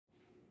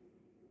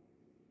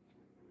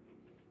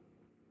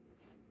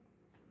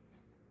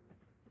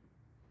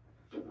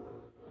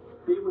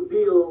would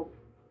build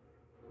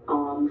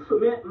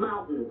cement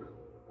mountains.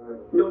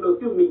 No,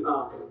 excuse me,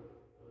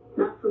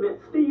 not cement,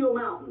 steel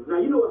mountains. Now,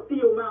 you know a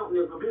steel mountain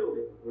is a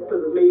building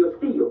because it's made of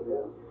steel.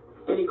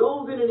 And it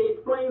goes in and it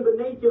explains the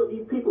nature of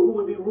these people who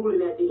would be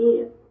ruling at the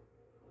end.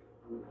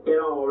 And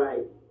all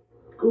right,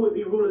 who would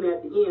be ruling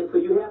at the end. So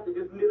you have to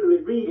just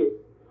literally read it.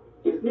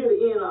 It's near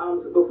the end.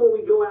 Before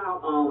we go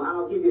out,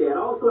 I'll give you that.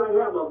 Also, I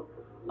have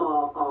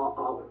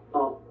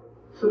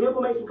some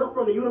information come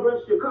from the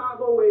University of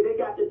Chicago where they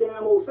got the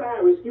damn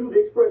Osiris, excuse the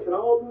expression,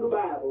 all through the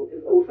Bible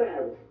is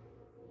Osiris.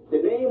 The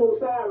name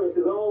Osiris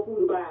is all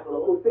through the Bible,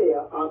 or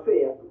Osir,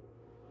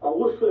 or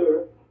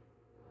Wusser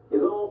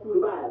is all through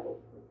the Bible.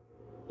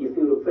 You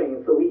see what I'm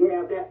saying? So we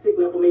have that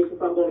particular information,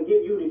 so I'm going to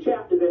give you the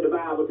chapters in the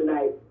Bible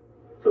tonight.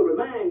 So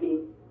remind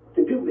me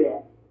to do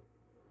that.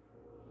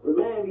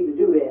 Remind me to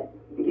do that,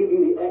 to give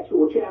you the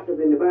actual chapters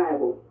in the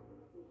Bible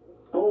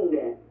on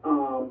that.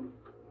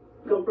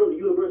 Come from the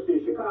University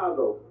of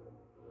Chicago.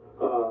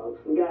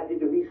 Some guy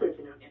did the research,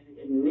 and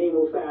the name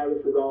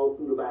Osiris is all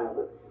through the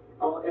Bible.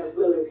 As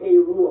well as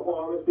Heru or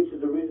Horus, which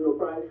is the original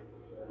Christ.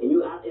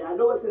 And I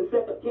know it's in 2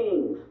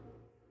 Kings,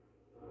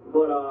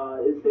 but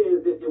it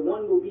says that the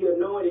one will be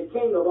anointed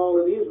king of all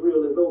of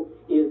Israel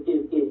is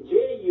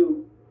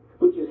Jehu,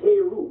 which is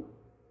Heru.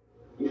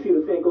 You see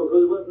what I'm saying? Because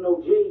there was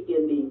no J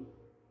in the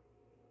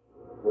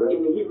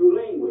Hebrew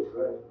language.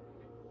 Right.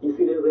 You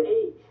see, there's an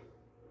H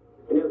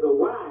and there's a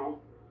Y,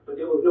 but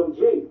there was no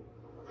J.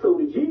 So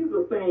the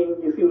Jesus thing,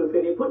 you see what I'm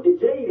saying? They put the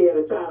J there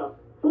to try to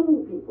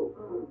fool people.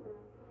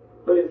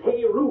 But it's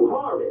Heru,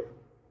 Horus,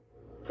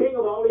 king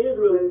of all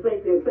Israel, in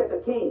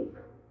 2 Kings.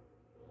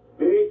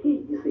 Very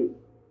key, you see.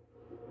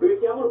 Very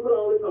key. I'm going to put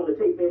all this on the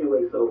tape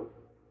anyway, so.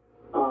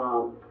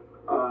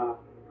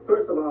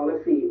 First of all,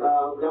 let's see.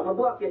 Got my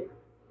bucket.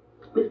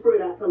 Let's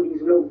spread out some of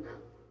these notes.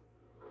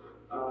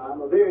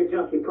 I'm a very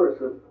junky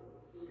person.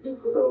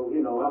 So,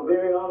 you know, I'm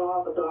very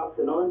unorthodox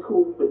and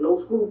uncouth with no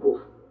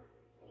scruples.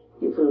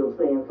 You see what I'm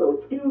saying? So,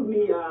 excuse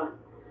me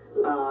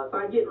if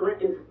I get...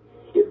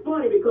 It's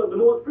funny because the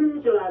more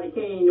spiritual I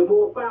became, the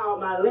more foul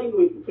my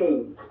language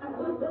became.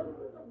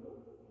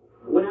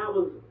 When I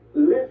was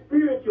less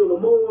spiritual,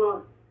 the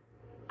more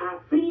I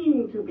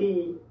seemed to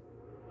be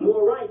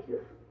more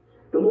righteous.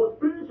 The more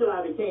spiritual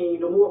I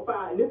became, the more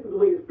foul. And this is the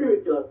way the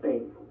Spirit does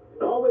things.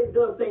 It always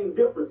does things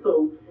different.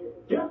 So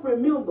just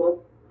remember,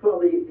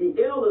 for the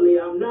elderly,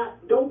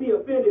 don't be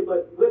offended,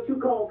 but what you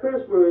call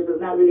curse words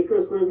is not really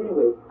curse words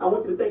anyway. I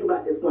want you to think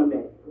about this 1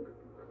 minute.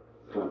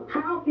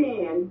 How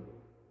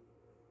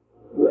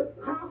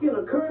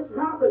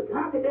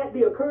could that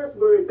be a curse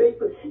word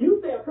based on,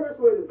 you say a curse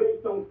word is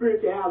based on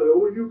spirituality,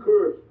 oh, you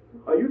curse,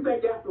 or you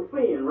think that's a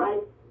sin,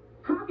 right?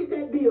 How could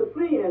that be a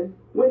sin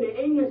when the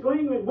English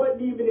language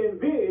wasn't even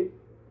invented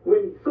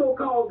when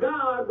so-called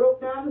God wrote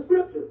down the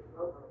scriptures?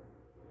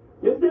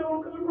 You understand where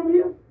I'm coming from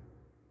here?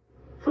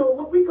 So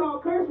what we call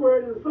curse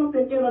words is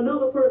something in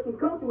another person's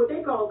country, what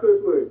they call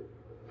curse words.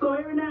 So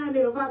every now and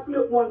then, if I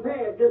flip one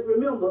past, just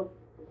remember,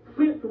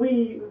 since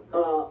we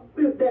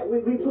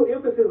put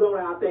emphasis on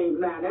our things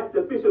now, that's the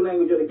official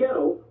language of the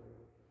ghetto,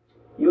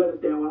 you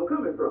understand where I'm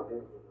coming from.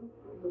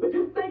 But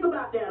just think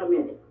about that a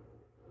minute.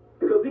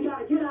 Because we got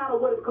to get out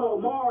of what is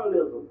called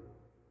moralism.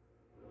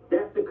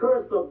 That's the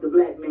curse of the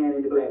black man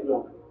and the black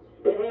woman.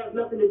 It has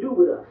nothing to do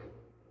with us.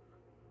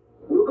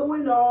 We'll go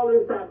into all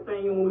this type of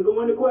thing, and when we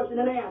go into question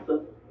and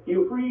answer,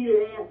 you're free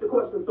to ask the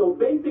question. So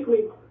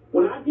basically,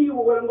 when I deal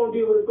with what I'm going to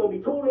deal with, it's going to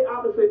be totally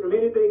opposite from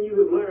anything you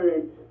have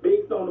learned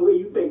based on the way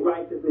you think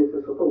righteousness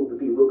is supposed to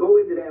be. We'll go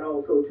into that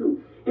also,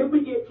 too. If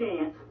we get a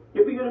chance,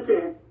 excuse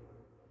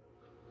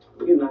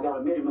me, I got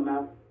a minute in my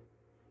mouth.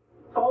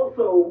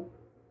 Also,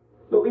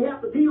 but we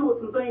have to deal with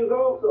some things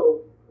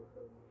also.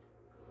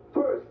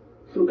 First,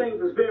 some things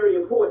that's very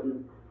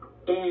important.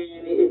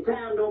 And if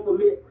time don't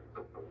permit,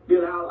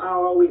 then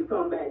I'll always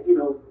come back, if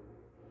you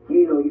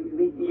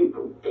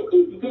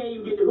can't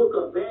even get the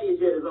hookup, value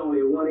jet is only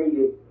a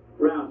 180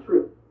 round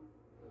trip.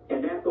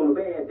 And that's on a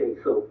bad day,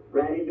 so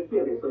right into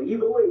Philly. So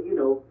either way,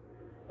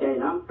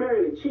 and I'm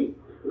fairly cheap.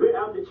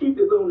 I'm the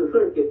cheapest on the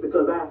circuit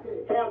because I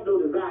have no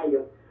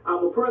desire.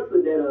 I'm a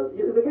person that,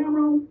 is the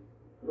camera on?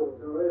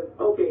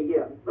 Okay,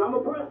 yeah. So I'm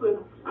a person,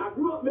 I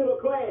grew up middle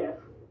class.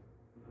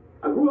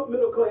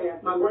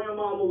 My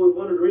grandmama was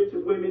one of the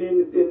richest women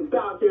in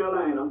South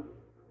Carolina.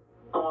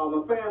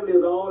 My family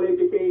is all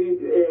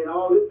educated and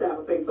all this type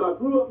of thing. So I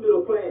grew up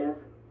middle class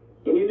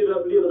and ended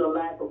up living a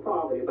life of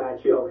poverty by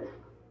choice.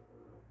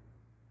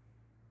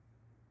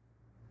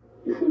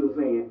 You see what I'm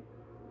saying?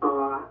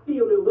 I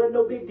feel there wasn't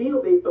no big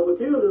deal based on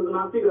materialism.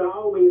 I figured I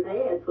always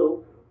had,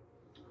 so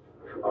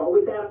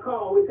always had a car,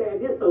 always had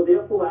this, so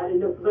therefore I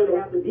didn't necessarily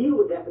have to deal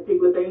with that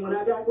particular thing when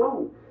I got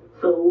grown.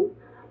 So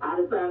I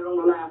decided on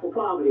a life of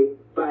poverty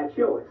by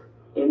choice.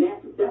 And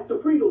that's the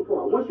freedom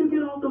part. Once you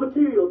get off the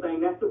material thing,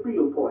 that's the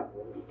freedom part.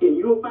 And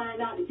you'll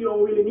find out that you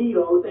don't really need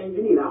all the things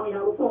you need. I don't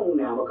have a phone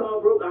now. My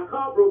car broke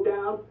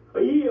down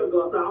a year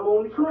ago, so I'm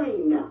on the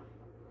train now.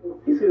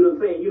 You see what I'm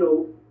saying?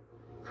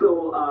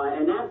 So,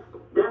 and that's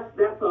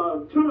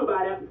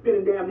turnabout after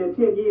spending damn near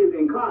 10 years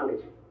in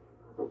college.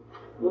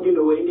 You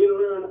know, and didn't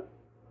learn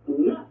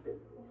nothing.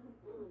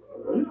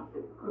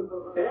 Nothing.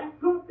 That's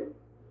something.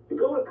 To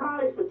go to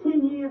college for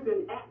 10 years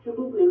and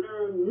absolutely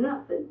learn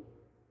nothing.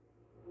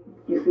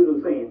 You see what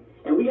I'm saying?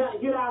 And we got to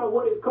get out of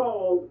what is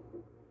called,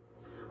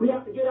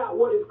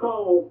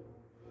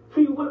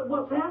 see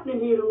what's happening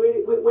here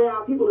where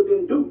our people have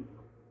been duped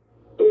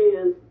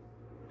is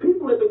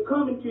people have been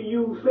coming to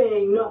you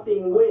saying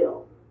nothing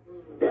well.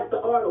 That's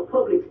the art of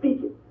public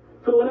speaking.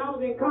 So when I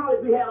was in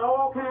college, we had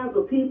all kinds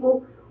of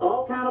people,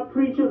 all kinds of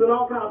preachers and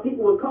all kinds of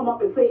people would come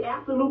up and say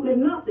absolutely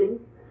nothing,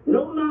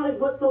 no knowledge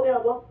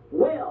whatsoever,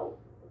 well.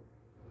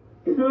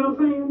 You see what I'm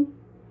saying?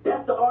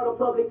 That's the art of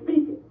public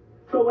speaking.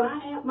 So when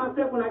I asked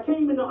myself, when I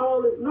came into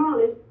all this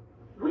knowledge,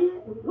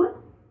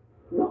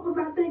 what was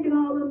I thinking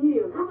all those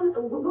years? What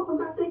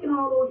was I thinking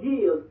all those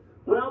years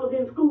when I was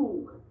in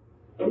school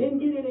and didn't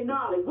get any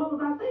knowledge? What was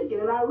I thinking?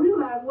 And I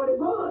realized what it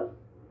was.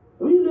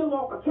 We live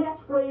off of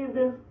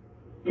catchphrases,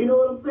 you know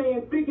what I'm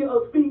saying, figure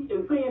of speech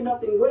and saying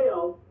nothing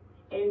well,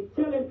 and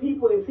telling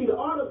people, and see, the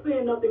art of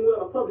saying nothing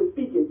well of public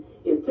speaking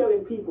is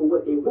telling people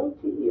what they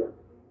want to hear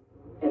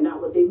and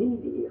not what they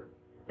need to hear.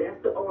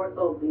 That's the art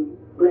of the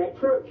black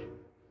church.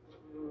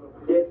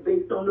 That's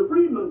based on the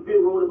Freedmen's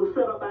Bureau that was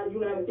set up by the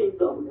United States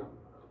government.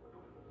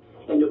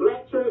 And the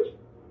black church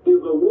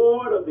is a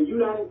ward of the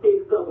United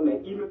States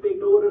government, even if they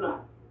know it or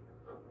not.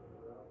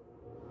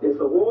 It's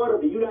a ward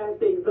of the United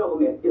States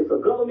government. It's a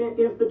government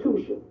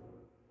institution.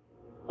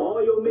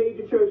 All your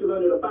major churches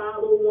under the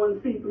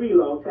 501c3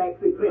 law,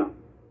 tax exempt.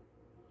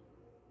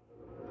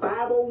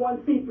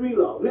 501c3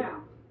 law.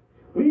 Now,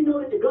 we know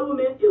that the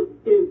government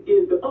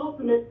is the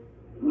ultimate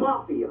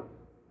mafia.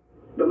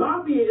 The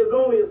mafia is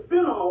only a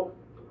spinoff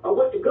of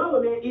what the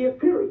government is,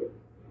 period.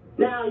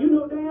 Now, you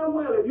know damn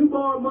well if you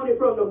borrow money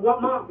from the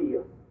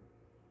mafia,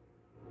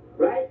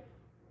 right,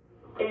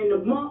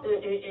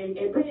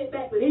 and pay it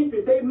back with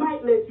interest, they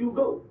might let you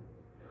go.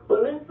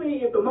 But let's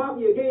say if the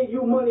mafia gave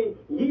you money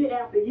year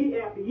after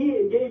year after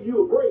year and gave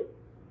you a break,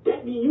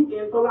 that means you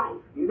in for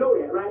life. You know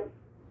that, right?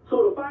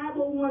 So the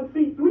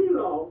 501c3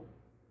 law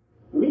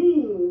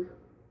means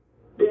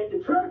that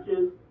the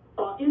churches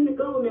are in the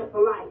government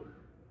for life.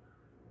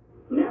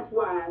 And that's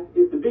why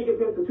it's the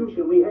biggest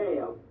institution we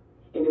have,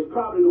 and it's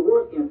probably the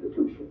worst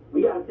institution.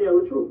 We got to tell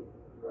the truth.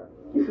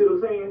 You see what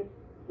I'm saying?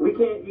 We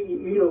can't,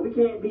 we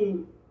can't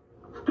be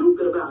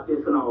stupid about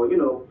this and all,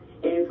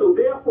 And so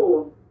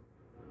therefore,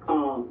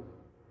 and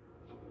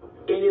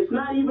it's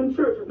not even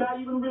church, it's not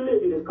even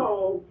religion. It's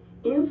called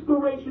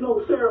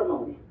inspirational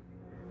ceremony,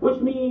 which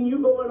means you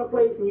go in a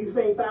place and you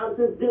sing 5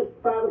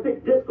 or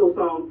 6 disco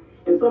songs,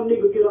 and some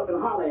nigga get up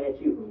and holler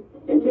at you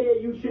and tell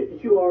you shit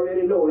that you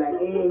already know, like,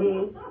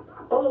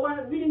 Otherwise,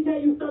 if we didn't tell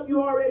you stuff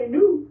you already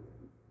knew,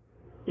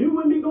 you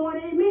wouldn't be going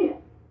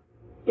amen.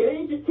 In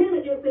ancient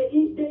Kemet, they say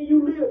each day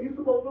you live, you're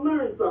supposed to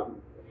learn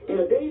something. And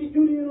a day that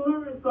you didn't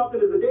learn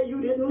something is a day you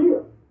didn't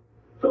live.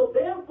 So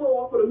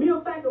therefore, for the mere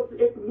fact of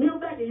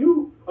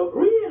you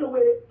agreeing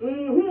with it,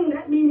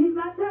 that means he's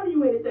not telling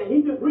you anything.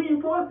 He's just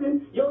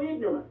reinforcing your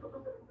ignorance.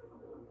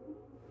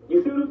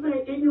 You see what I'm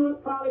saying? Ignorance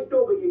polished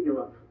over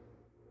ignorance.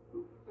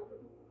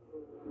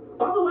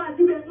 Otherwise,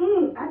 you bet,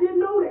 I didn't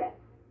know that.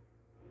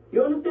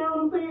 You understand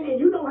what I'm saying? And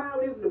you know how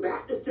it is in the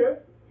Baptist church.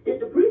 If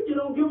the preacher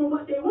don't give them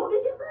what they want,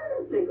 they get rid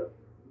of this nigga.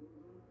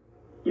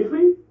 You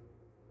see?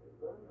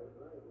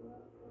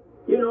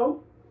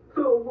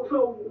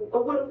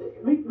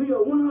 We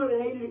are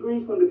 180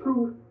 degrees from the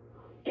truth,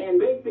 and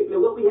basically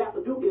what we have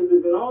to do is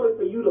in order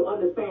for you to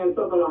understand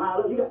something on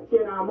how you got to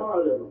tear down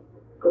moralism,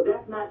 because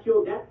that's not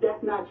your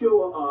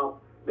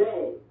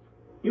bag.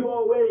 You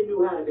already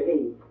knew how to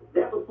behave.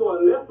 That was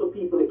for lesser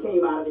people that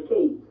came out of the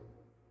caves.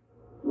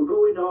 We'll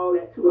go into all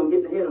that too. I'm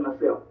getting ahead of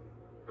myself.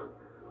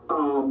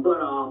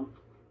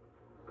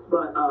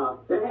 But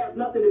that has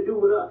nothing to do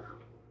with us.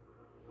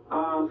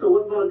 So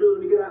what I'm going to do is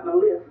let me get out my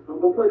list. I'm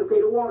going to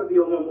pay the water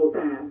bill one more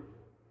time.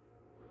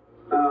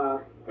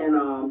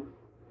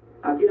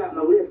 I'll get out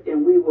my list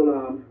and we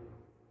will,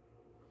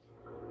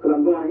 because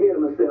I'm going ahead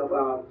of myself.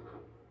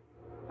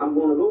 I'm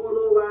going to go a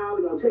little while.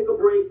 We're going to take a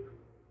break.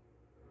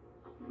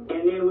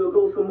 And then we'll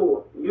go some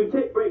more. You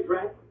take breaks,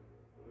 right?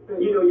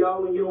 You know,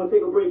 y'all, when you want to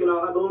take a break and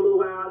all, I go a little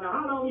while. Now,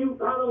 how long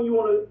you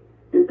want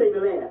this thing to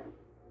last?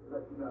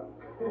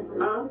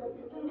 Huh?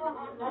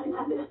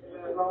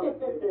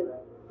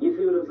 You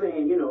see what I'm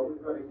saying?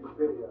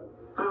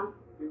 Huh?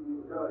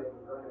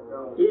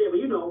 Yeah, but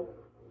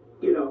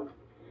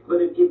But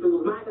if it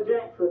was Michael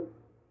Jackson,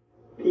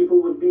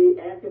 people would be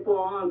asking for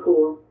an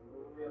encore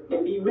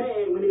and be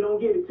mad when they don't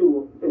give it to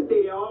him and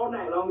stay there all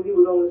night, as long as he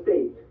was on the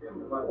stage.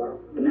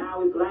 And now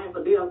it's life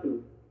or death,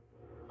 and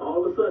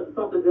all of a sudden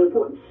something's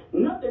important.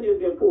 Nothing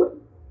is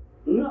important.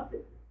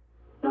 Nothing.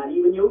 Not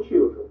even your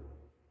children.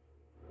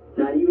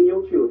 Not even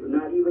your children.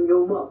 Not even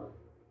your mother.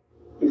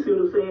 You see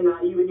what I'm saying?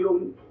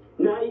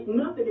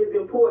 Nothing is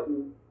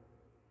important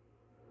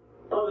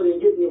other than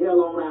getting the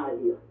hell on out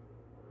of here.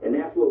 And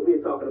that's what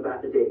we're talking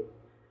about today.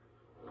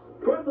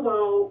 First of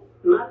all,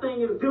 my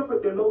thing is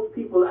different than most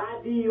people. I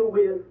deal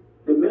with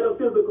the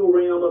metaphysical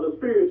realm or the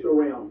spiritual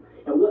realm.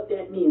 and what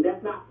that means.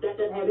 That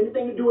doesn't have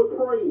anything to do with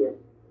praying.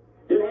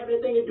 Doesn't have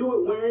anything to do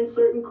with wearing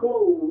certain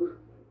clothes,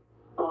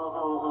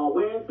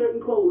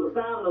 or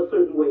sounding a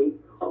certain way,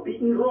 or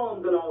beating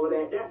drums and all of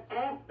that. That's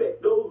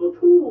aspect. Those are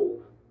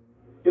tools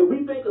that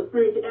we think of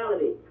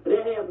spirituality, but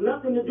that has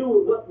nothing to do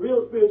with what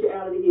real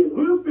spirituality is.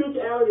 Real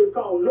spirituality is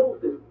called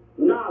gnosis,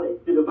 knowledge,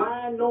 the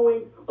divine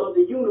knowing of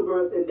the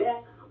universe, and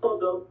that of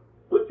the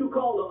what you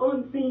call the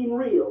unseen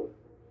real.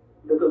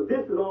 Because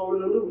this is all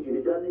an illusion.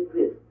 It doesn't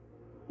exist.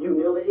 You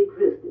never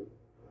existed.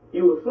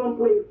 You were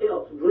someplace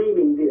else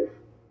dreaming this.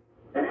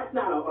 And that's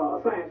not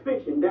a science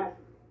fiction. That's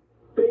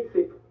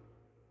basic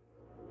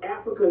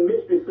African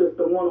mystery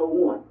system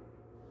 101.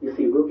 You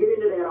see, we'll get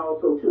into that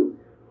also, too.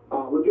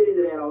 I know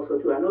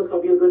it's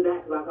going to be a good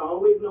night, because I can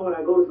always know when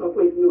I go to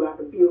someplace new, I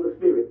can feel the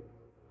spirit.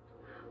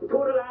 The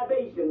total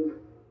libations.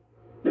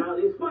 Now,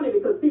 it's funny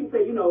because people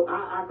say,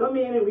 I come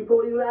in and we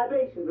pour these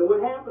libations, and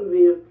what happens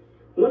is,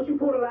 once you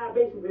pour the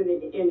libations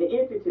and the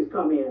entities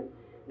come in,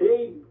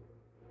 they,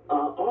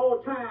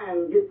 all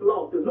time gets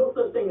lost. There's no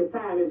such thing as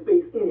time and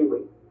space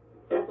anyway.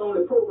 That's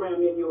only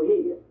programmed in your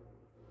head.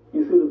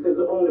 You see what it says?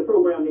 It's only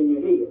programmed in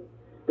your head.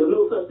 There's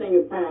no such thing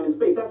as time and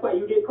space. That's why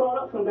you get caught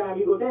up sometimes.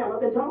 You go, damn,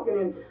 I've been talking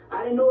and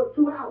I didn't know it's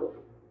 2 hours.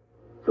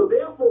 So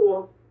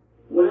therefore,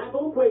 when I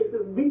go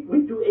places, we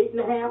do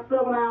 8.5,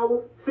 7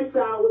 hours, 6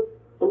 hours.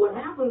 But what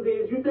happens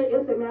is you say,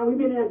 man,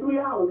 we've been here 3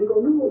 hours. You go,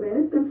 no,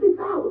 man, it's been 6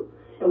 hours.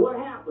 And what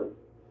happens?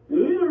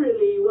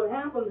 Literally, what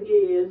happens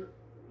is,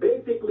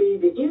 basically,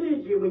 the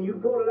energy, when you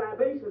pour the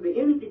libations, the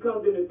energy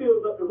comes in and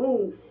fills up the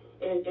room,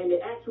 and the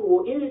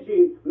actual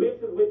energy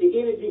mixes with the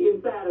energy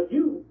inside of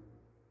you.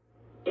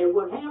 And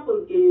what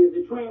happens is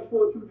it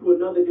transports you to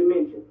another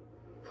dimension.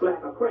 It's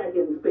like a crack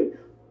in space.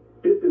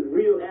 This is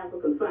real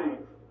African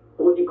science,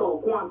 or what they call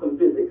quantum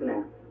physics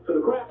now. So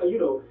the cracker,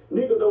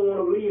 niggas don't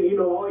want to believe,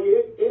 all your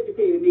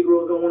educated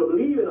Negroes don't want to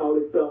believe in all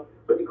this stuff.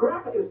 But the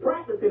cracker is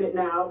practicing it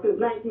now since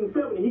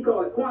 1970. He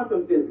called it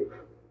quantum physics.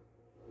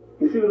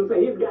 You see what I'm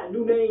saying? He's got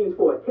new names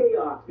for it,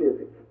 chaos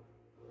physics.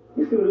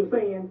 You see what I'm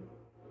saying?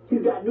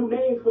 He's got new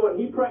names for it,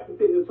 and he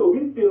practices it, and so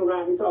he's still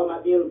around here talking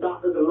about being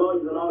doctors and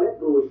lawyers and all that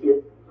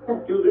bullshit.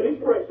 Use an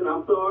expression,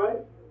 I'm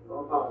sorry.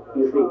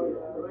 You see?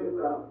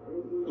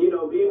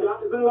 Being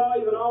doctors and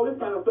lawyers and all this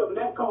kind of stuff, and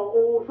that's called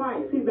old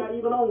science. He's not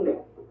even on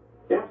that.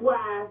 That's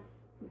why,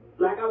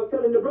 like I was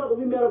telling the brother,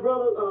 we met a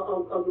brother,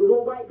 a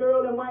little white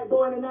girl and white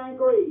boy in the 9th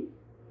grade.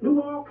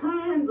 Knew all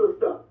kinds of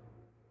stuff.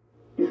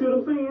 You see what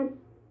I'm saying?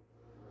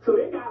 So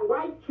they got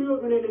white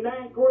children in the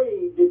 9th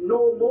grade that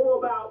know more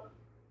about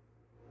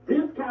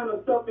this kind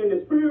of stuff in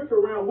the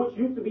spiritual realm, which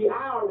used to be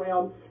our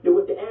realm, than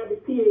what the average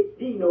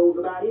PhD knows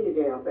about any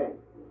damn thing.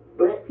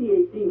 Black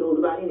PhD knows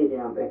about any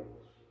damn thing.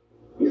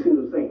 You see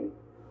what I'm saying?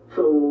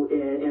 So,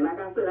 and like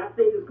I said, I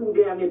stayed in school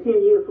damn near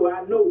 10 years, so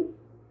I know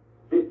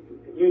that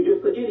you're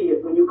just an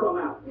idiot when you come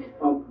out.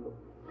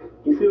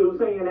 You see what I'm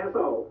saying? That's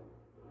all.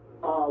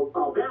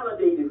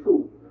 Validated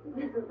food.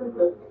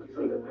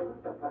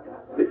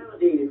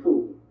 Validated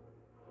food.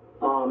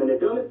 And the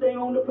dumbest thing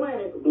on the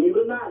planet, believe it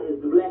or not,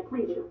 is the black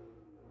creature.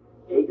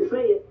 Hate to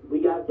say it, we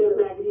gotta tell it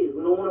like it is.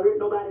 We don't want to hurt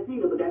nobody's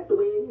feelings, but that's the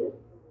way it is.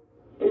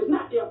 And it's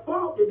not their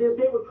fault that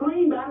they were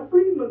trained by the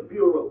Freedmen's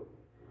Bureau.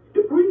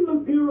 The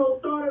Freedmen's Bureau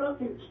started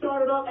up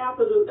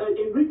after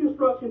in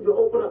Reconstruction to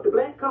open up the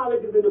black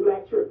colleges and the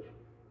black church.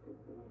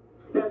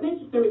 Now it's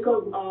interesting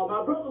because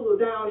my brother was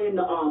down in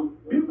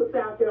Beaufort,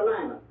 South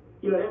Carolina.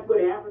 That's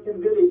where the African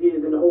village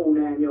is in the whole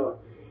 9 yards.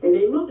 And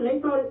they looked and they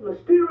saw this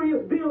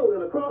mysterious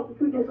building across the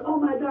street. They said,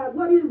 oh my God,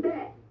 what is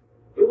that?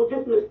 It was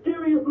just a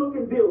mysterious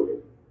looking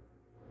building.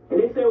 And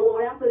they said, well,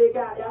 after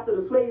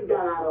the slaves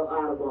got out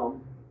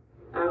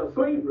of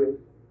slavery,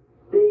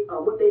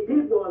 what they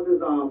did was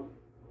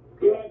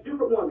they had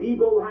different ones,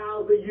 Igbo,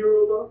 Hausa,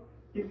 Yoruba.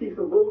 You see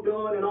some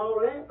Vodun and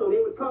all of that, so they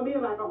would come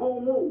in like a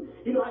homeroom.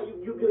 You know how you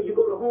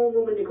go to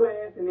homeroom in the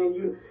class, and then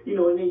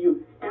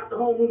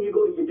after homeroom you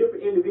go to your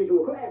different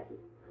individual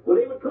classes. Well,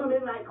 they would come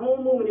in like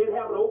homeroom, and they'd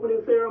have an opening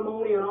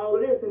ceremony and all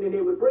of this, and then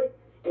they would break.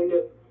 And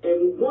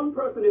one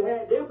person that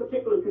had their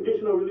particular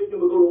traditional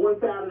religion would go to one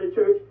side of the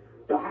church.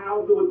 The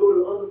Hausa would go to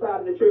the other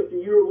side of the church.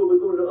 The Yoruba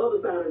would go to the other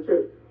side of the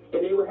church,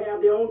 and they would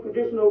have their own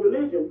traditional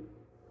religion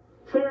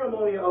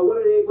ceremony or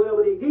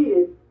whatever they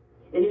did,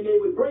 and then they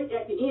would break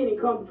at the end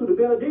and come to the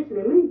benediction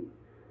and leave.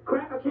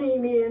 Cracker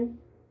came in,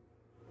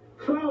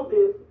 saw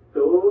this,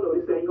 said, oh no,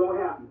 this ain't gonna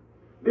happen.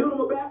 Built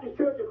them a Baptist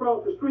church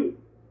across the street,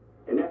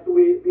 and that's the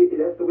way it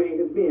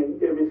has been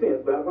ever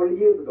since, about 100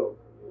 years ago.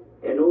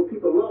 And those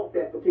people lost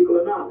that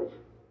particular knowledge.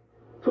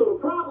 So the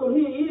problem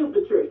here is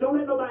the church. Don't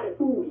let nobody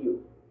fool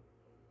you.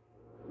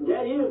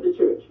 That is the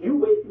church. You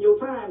wasting your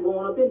time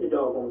going up in the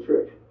doggone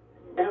church.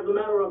 As a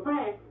matter of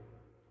fact,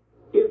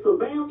 it's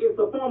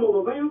a form of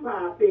a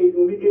vampire stage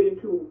when we get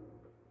into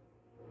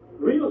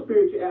real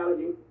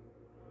spirituality.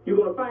 You're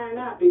going to find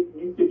out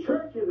that the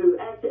churches, in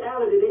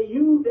actuality, they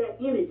use that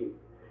energy.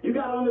 You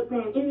got to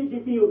understand energy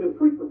fields and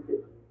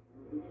frequencies.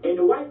 And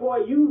the white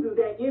boy uses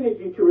that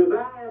energy to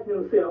revise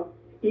himself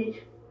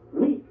each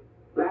week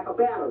like a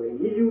battery.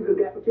 He uses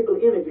that particular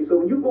energy. So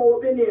when you go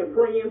up in there and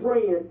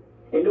praying,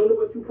 and don't know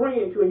what you're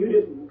praying to, and you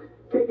just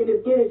taking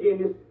this energy and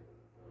just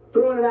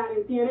throwing it out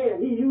in thin air.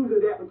 He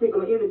uses that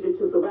particular energy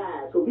to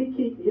survive. So we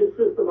keep his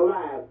system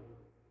alive.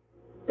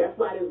 That's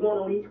why there's one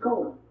on each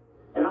corner.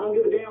 And I don't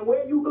give a damn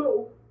where you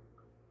go.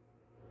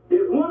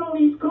 There's one on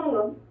each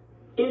corner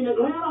in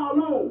Atlanta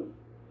alone.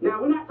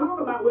 Now, we're not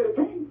talking about where the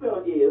King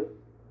Center is,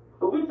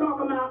 but we're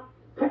talking about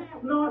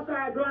past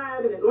Northside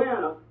Drive in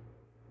Atlanta,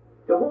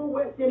 the whole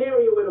western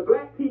area where the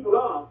black people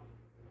are,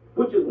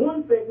 which is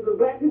one section, because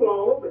black people are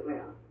all over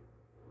Atlanta.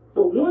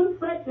 But one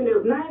section,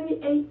 there's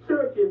 98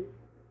 churches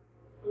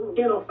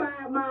in a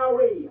 5-mile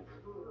radius.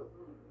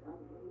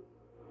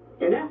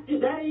 And that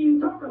ain't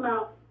even talking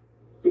about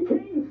the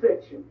King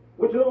section,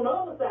 which is on the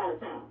other side of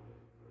town.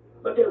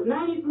 But there's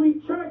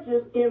 93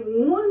 churches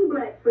in one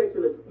black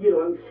section,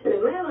 and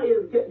Atlanta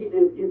is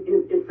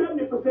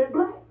 70%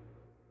 black.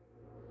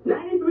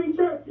 93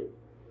 churches.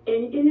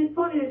 And it's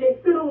funny that they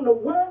sit on the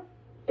worst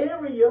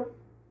area,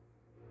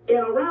 and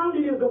around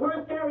it is the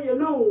worst area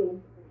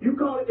known. You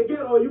call it the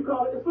ghetto or you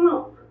call it the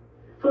slums.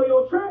 So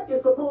your church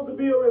is supposed to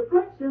be a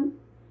reflection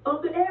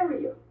of the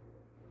area.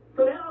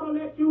 So that ought to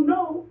let you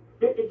know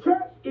that the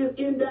church is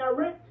in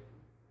direct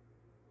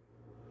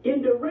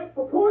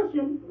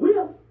proportion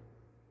with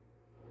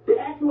the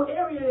actual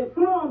area in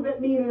slums. That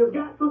means it's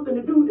got something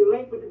to do to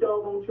link with the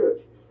doggone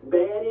church.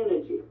 Bad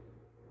energy.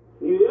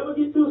 If you ever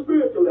get to a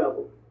spiritual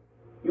level,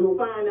 you will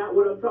find out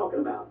what I'm talking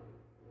about.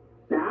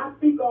 Now, I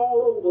speak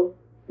all over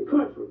the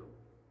country.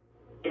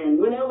 And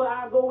whenever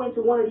I go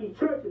into one of these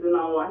churches and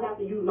all, I have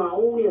to use my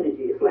own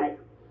energy. It's like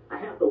I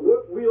have to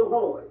work real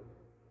hard.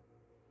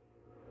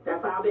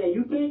 That's how bad.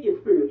 You can't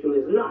get spiritual.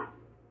 It's not.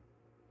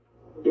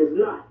 It's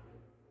not.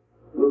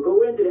 We'll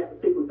go into that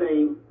particular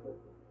thing.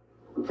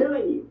 I'm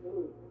telling you.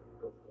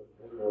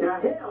 Now,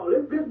 hell,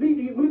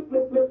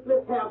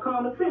 let's have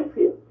common sense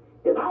here.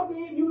 If I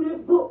gave you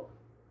this book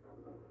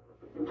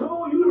and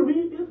told you to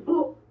read this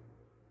book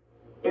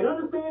and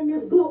understand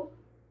this book,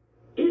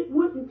 it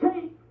wouldn't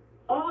take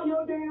all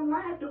your damn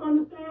life to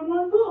understand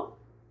one book.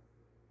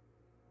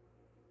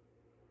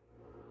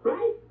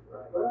 Right?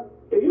 Right.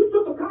 If you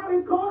took a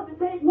college course, it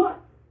take what?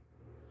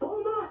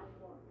 4 months.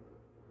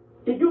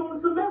 If you're on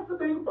a semester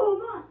thing, 4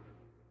 months.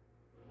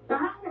 Now,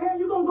 how the hell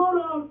you going to go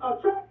to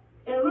a church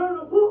and learn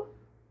a book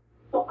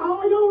for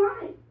all your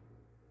life?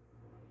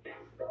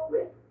 That's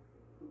stupid.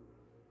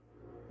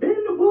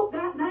 Then the book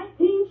got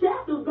 19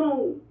 chapters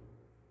gone.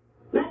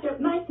 Not just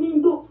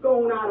 19 books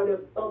gone out of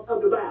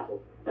the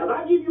Bible. Now, if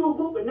I give you a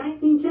book with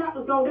 19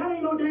 chapters gone, that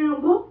ain't no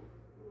damn book.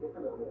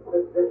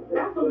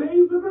 That's a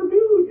major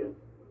confusion.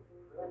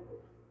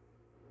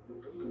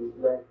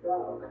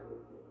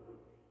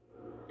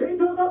 They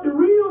dug up the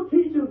real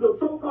teachings of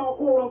so-called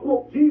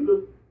quote-unquote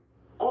Jesus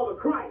or the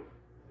Christ.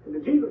 And the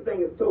Jesus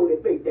thing is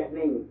totally fake, that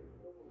name.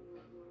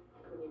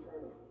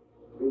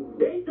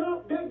 They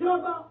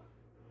dug up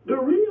the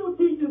real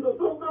teachings of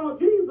so-called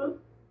Jesus,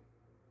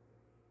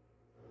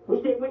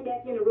 which they went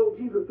back in and wrote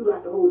Jesus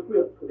throughout the whole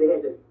script, because they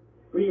had to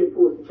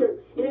reinforce the church.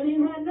 And it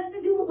had nothing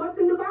to do with what's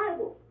in the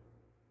Bible.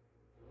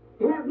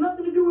 It has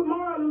nothing to do with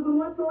moralism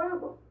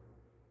whatsoever.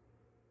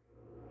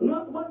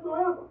 Nothing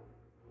whatsoever.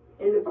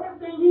 And the first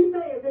thing he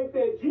said, they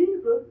said,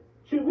 Jesus,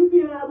 should we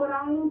be out with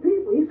our own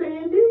people? He said,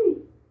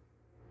 indeed.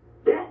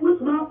 That which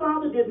my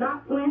Father did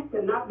not plant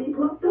cannot be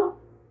plucked up.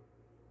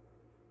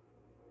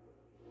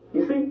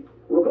 You see,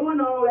 we're going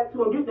to all that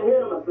too. I'm getting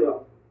ahead of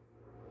myself.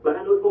 But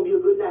I know it's going to be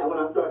a good night when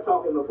I start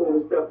talking before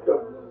this stuff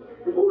starts.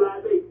 Before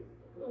I say,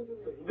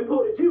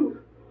 before the juice.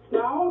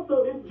 Now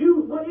also, this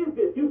juice, what is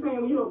this? You're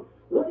saying,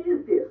 what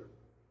is this?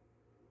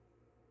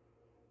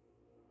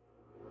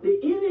 The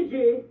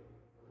energy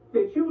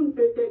that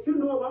you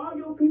know of all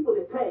your people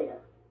that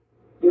passed,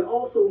 they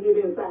also live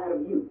inside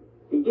of you.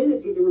 The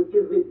energy that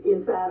is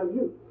inside of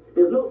you.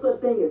 There's no such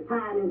thing as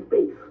time and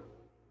space.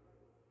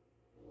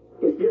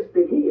 It's just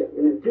here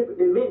in its different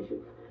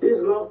dimensions. It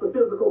has lost the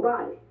physical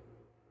body.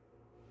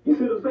 You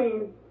see what I'm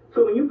saying?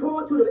 So when you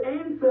point to the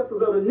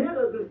ancestors of the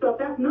netters and stuff,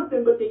 that's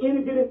nothing but the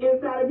energy that's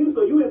inside of you.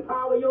 So you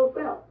empower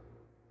yourself.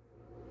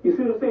 You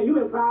see what I'm saying? You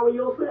empower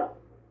yourself.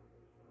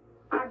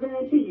 I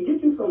guarantee you,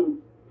 get you some,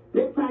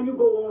 next time you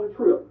go on a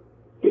trip,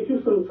 get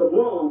you some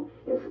rum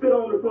and spit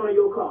on the front of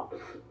your car.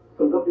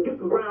 Get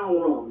some brown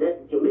rum,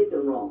 that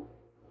Jamaican rum,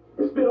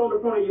 and spit on the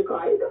front of your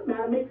car. It doesn't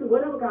matter, mix it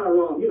whatever kind of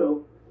rum,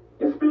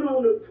 and spit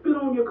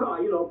on your car,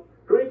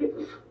 drink it,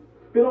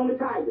 spit on the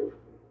tires.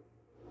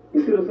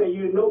 You see what I'm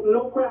saying?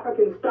 No cracker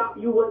can stop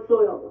you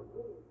whatsoever.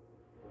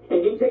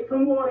 And then take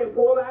some water and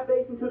pour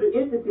libation to the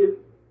entities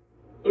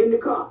in the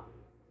car.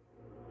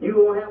 You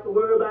won't have to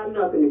worry about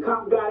nothing. The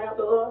cops got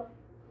after us.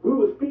 We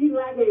were speeding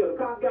like hell. The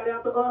cops got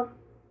after us.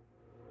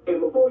 And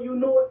before you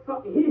know it,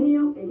 something hit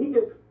him, and he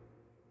just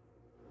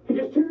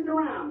turned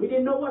around. He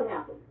didn't know what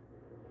happened.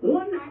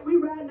 One night, we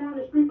riding down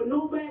the street with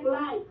no back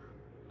lights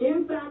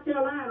in South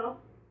Carolina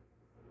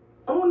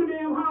on the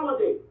damn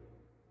holiday.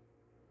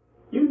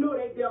 You know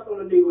they dealt on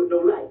a nigga with no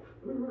lights.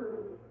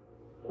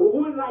 With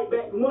one light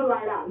back and one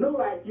light out. No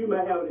lights, you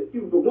might have an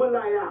excuse, but one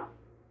light out.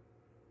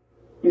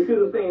 You see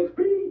what I'm saying?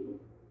 Speed.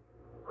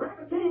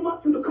 Cracker came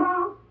up to the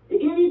car. The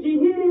energy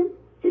hit him,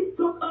 he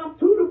took us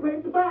to the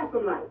place to buy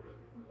some lights.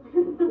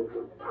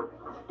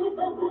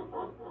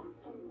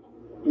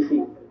 You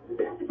see,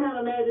 that's the kind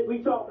of magic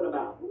we talking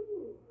about.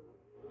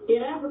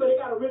 In Africa, they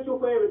got a ritual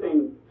for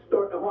everything.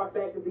 Start the heart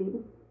back to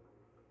beating.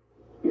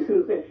 You see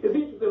what I'm saying? It's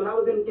interesting. When I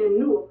was in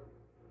Newark,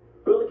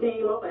 brother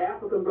came up, an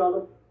African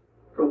brother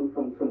from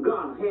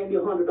Ghana, hand me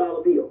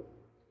 $100 bill.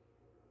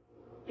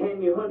 Hand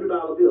me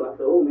 $100 bill. I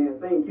said, oh man,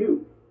 thank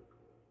you.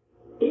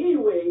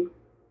 Anyway,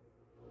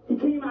 he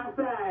came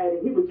outside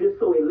and he was just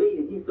so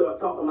elated. He started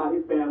talking about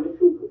his family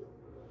secrets.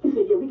 He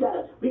said, yeah, we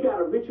got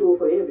a ritual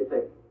for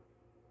everything.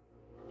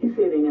 He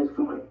said, and it's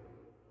funny.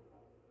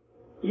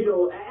 You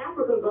know,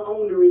 Africans are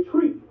on the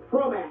retreat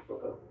from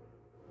Africa.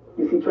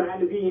 You see,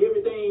 trying to be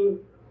everything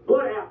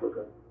but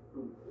Africa.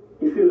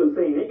 You see what I'm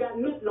saying? They got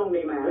nothing on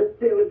their mind. Let's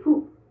tell the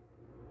truth.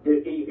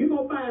 If you're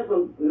going to find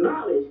some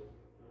knowledge,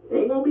 it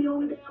ain't going to be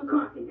on the damn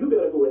continent. You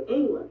better go to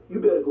England. You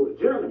better go to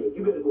Germany.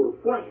 You better go to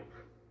France.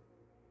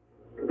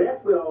 Because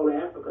that's where all the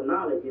African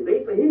knowledge is.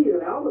 They say,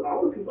 here, all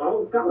the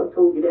scholars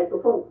told you that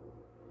before.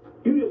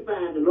 You just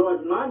find the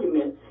large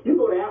monuments. You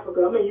go to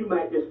Africa, I mean, you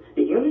might just,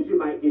 the energy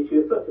might get you.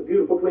 It's such a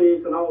beautiful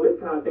place and all this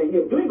kind of thing.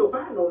 You ain't going to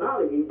find no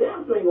knowledge. You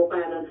damn sure ain't going to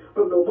find nothing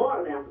from no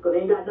modern Africa.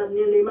 They ain't got nothing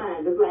in their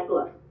mind, just like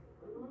us.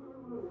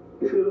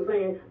 You see what I'm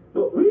saying?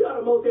 But we are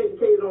the most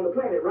educated on the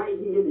planet right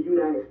here in the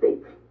United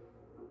States.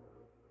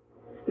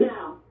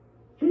 Now,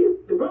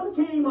 the brother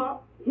came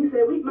up. He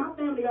said, my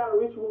family got a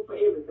ritual for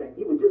everything.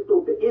 He was just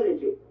so, the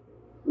energy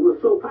was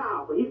so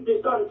powerful. He just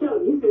started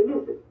telling me. He said,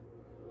 listen.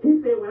 He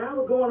said, when I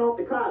was going off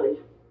to college,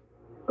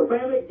 the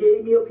family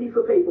gave me a piece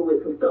of paper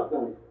with some stuff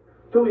on it.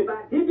 Told me if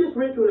I did this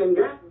ritual and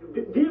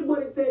did what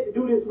it said to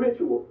do this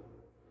ritual,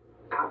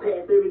 I'll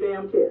pass every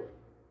damn test.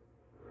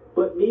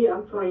 But me,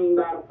 I'm trained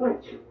by the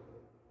French.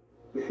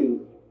 You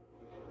see,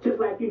 just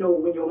like, you know,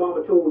 when your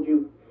mama told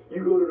you,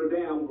 you go to the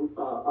damn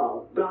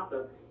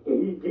doctor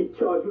and he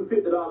charge you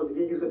 $50 to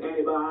give you some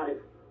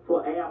antibiotics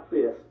for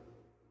abscess.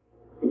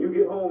 And you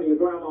get home and your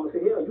grandmama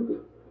say, hell,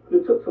 you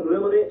took some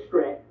lemon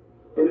extract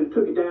and it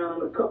took it down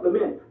in a couple of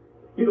minutes.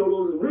 You know,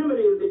 those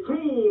remedies that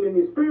came in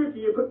the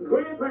spiritual, your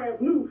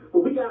grandparents knew,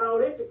 but we got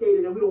all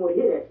educated and we don't want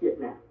to hear that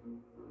shit now.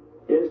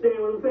 You understand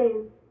what I'm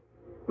saying?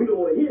 We don't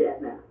want to hear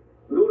that now.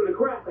 You go to the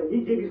cracker,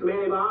 he give you some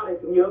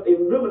antibiotics, and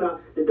remember now,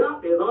 the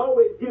doctor is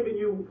always giving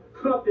you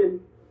something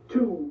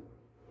to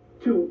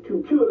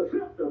cure the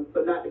symptom,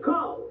 but not the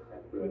cause.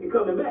 You're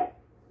coming back.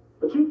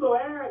 But you so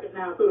arrogant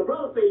now, so the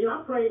brother said, you know,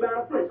 I'm trained by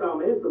the French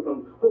army. This is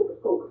some hocus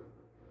pocus.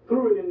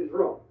 Threw it in the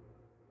drawer.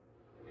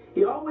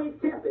 He always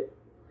kept it,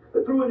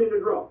 but threw it in the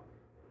drawer.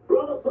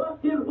 Brother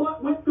bust his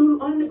butt, went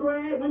through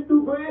undergrad, went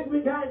through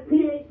graduate, got his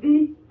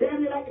PhD,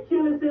 damn near like to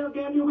kill himself,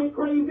 damn near went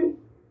crazy.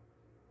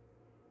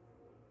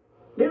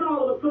 Then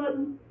all of a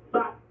sudden,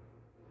 about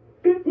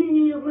 15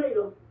 years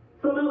later,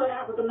 some other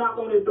African knocked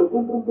on his door,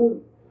 boom, boom,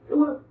 boom. It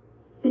was,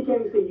 he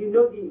came and said, you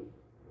know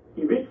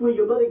the ritual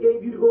your mother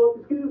gave you to go up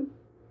to school?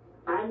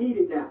 I need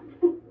it now,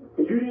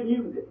 because you didn't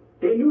use it.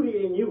 They knew they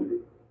didn't use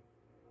it.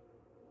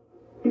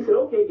 He said,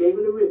 okay, gave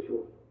him the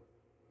ritual.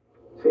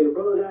 Say the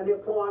brother down there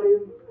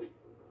partying,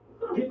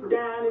 getting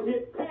down and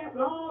just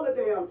passing all the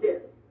damn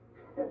tests.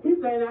 He's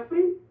saying, I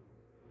see,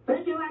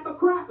 thinking like a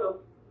cracker.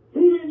 He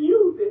didn't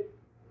use it.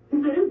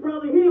 He said, this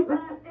brother here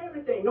passed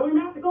everything. Don't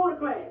even have to go to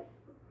class.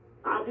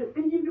 I just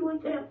see you doing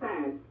test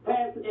times,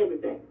 passing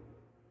everything.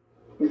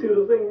 You see what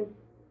I'm saying?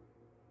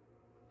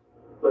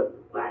 But,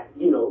 like,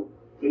 you know,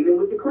 dealing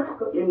with the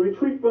cracker in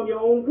retreat from your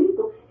own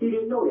people, he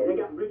didn't know that. They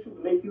got rituals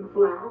to make you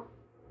fly,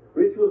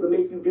 rituals to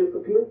make you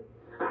disappear.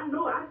 I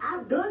know,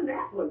 I've done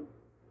that one.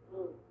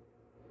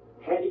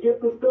 Had to get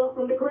some stuff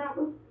from the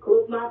cracker,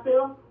 closed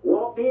myself,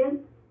 walked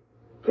in,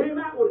 came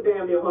out with a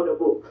damn near 100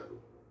 books.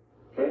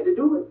 Had to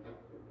do it.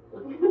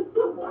 It's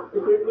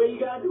the way you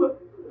gotta do it.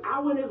 I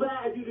wouldn't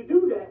advise you to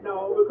do that,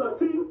 no, because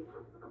see,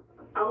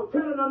 I was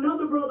telling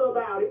another brother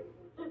about it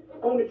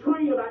on the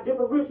train about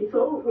different roots. He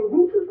said, oh, so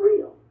roots is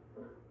real.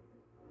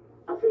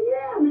 I said,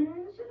 yeah,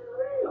 man, this shit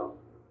is real.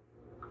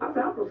 I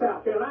said, I'm from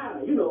South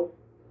Carolina, you know.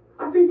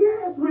 I said,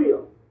 yeah, it's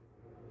real.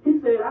 He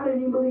said, I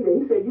didn't even believe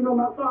it. He said, you know,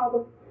 my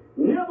father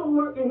never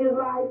worked in his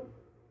life,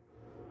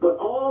 but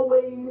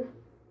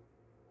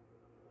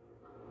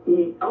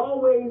he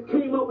always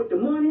came up with the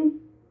money,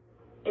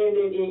 and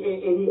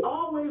he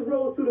always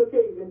rose to the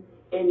occasion,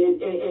 and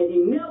he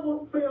never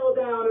fell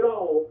down at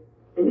all,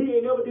 and he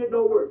ain't never did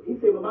no work. He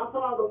said, but my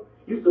father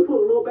used to put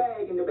a little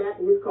bag in the back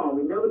of his car.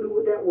 We never knew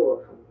what that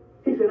was.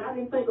 He said, I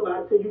didn't think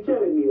about it till you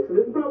telling me. So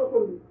this brother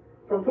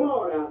from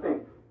Florida, I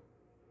think.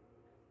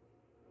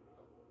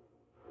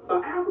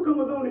 African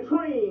was on the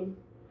train,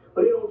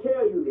 but they don't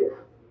tell you this.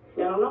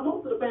 And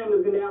most of the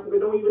families in Africa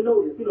don't even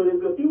know this. You know, there's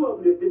a few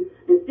of them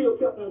that still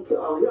kept on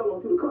held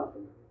on to the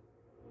customs.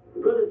 The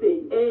brother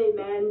said, hey,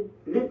 man,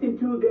 listen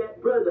to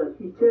that brother.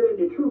 He's telling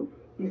the truth.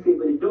 He said,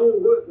 but it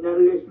don't work not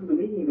unless you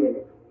believe in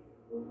it.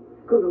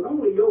 Because it's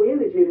only your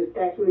energy that's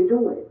actually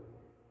doing it.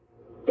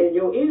 And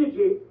your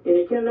energy, and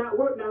it cannot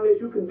work not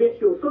unless you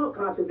convince your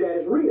subconscious that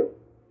it's real.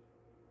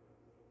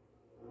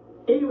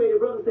 Anyway, the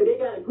brother said they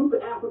got a group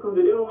of Africans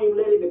that they don't even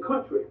let in the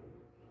country.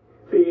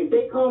 See, if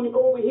they come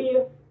over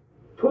here,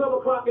 12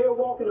 o'clock, they'll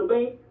walk in the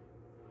bank,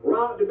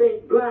 rob the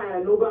bank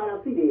blind, nobody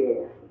will see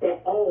their ass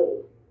at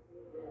all.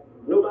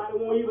 Nobody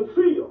won't even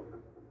see them.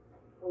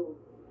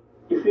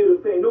 You see what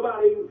I'm saying?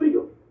 Nobody even see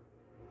them.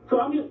 So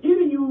I'm just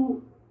giving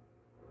you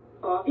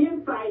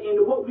insight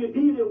into what we're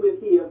dealing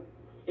with here,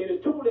 and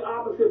it's totally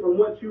opposite from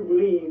what you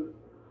believe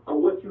or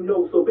what you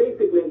know. So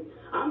basically,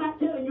 I'm not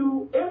telling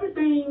you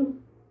everything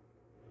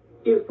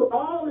is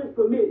all is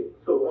permitted.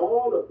 So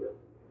all of it,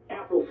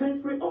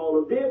 Afrocentric,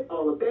 all of this,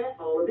 all of that,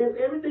 all of this,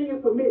 everything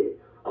is permitted.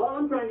 All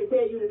I'm trying to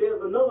tell you is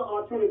there's another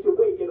alternative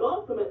way, and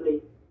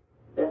ultimately,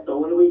 that's the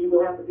only way you're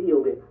going to have to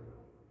deal with it.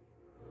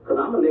 Because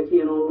I'm going to let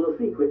you in on a little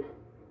secret.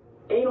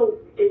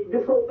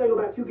 This whole thing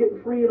about you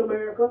getting free in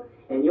America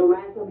and your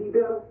life will be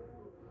better,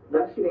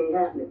 that shit ain't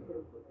happening.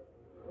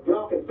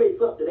 Y'all can face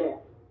up to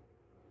that.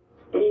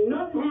 Ain't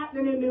nothing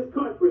happening in this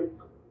country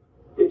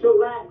that your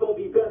life's going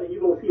to be better and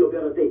you're going to see a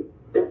better day.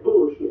 That's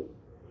bullshit.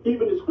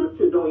 Even the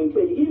scriptures don't even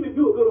tell you. Even if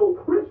you're a good old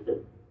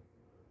Christian,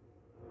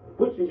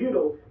 which is,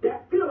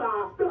 that's still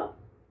our stuff.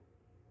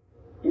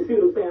 You see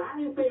what I'm saying? I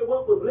didn't say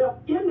what was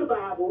left in the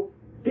Bible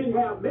didn't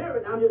have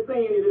merit. I'm just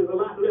saying it is a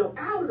lot left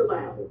out of the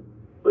Bible.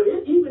 But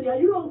even now,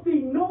 you don't see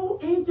no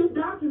ancient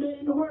doctrine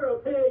in the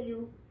world tell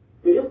you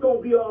that it's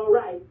going to be all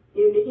right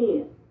in the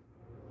end.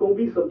 Going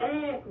to be some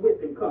ass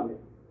whipping coming.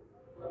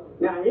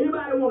 Now,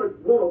 anybody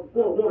want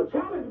to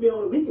challenge me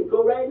on it? We can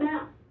go right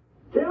now.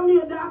 Tell me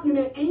a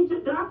document,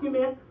 ancient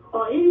document,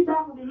 or any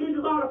type of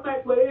religious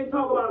artifact where they didn't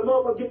talk about a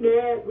motherfucker getting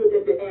their ass whipped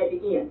at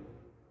the end.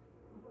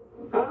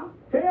 Huh?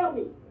 Tell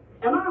me.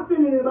 Am I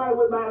offending anybody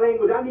with my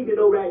language? I need to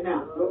know right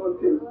now. I don't,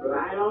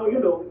 I don't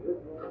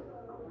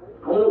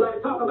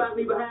nobody talk about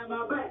me behind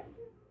my back.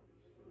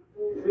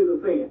 You see what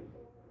I'm saying?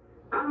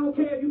 I don't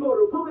care if you go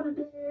to the Book of the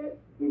Dead,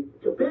 the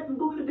Tibetan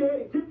Book of the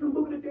Dead, Egyptian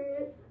Book of the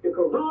Dead, the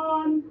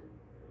Quran,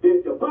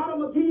 the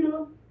Bhagavad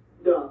Gita,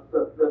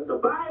 the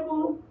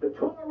Bible, the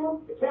Torah,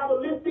 the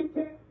Kabbalistic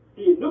text,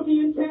 the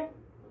Enochian text.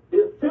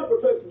 There's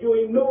several texts you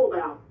ain't know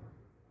about.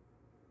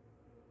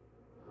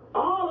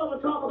 All of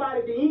them talk about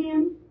at the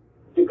end,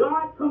 the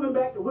God's coming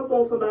back to whip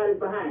on somebody's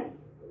behind.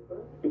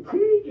 The key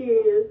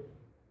is,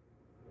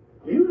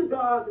 you the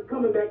God that's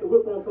coming back to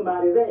whip on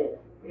somebody's ass.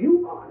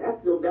 You are.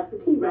 That's the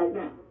key right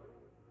now.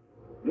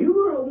 You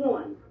are the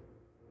ones.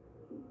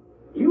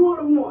 You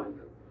are the ones.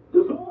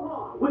 The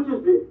Zohar, which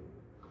is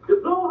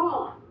the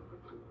Zohar.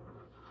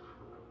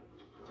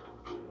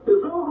 The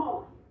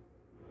Zohar,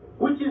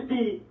 which is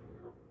the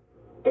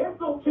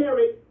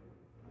esoteric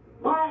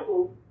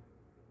Bible,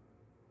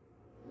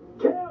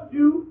 tells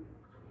you,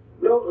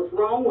 no, it's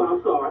wrong one,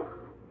 I'm sorry.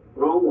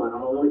 Wrong one, I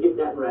don't want to get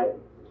that right.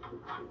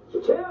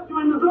 It tells you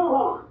in the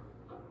Zohar,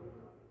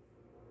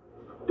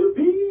 the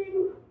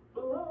beings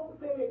below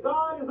say that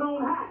God is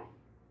on high.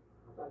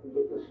 If I can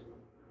get this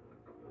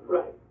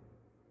right.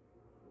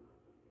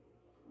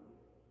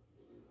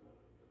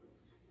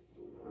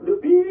 The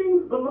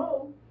beings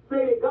below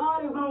say that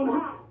God is on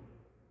high,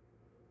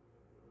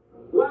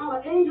 while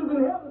the angels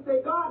in heaven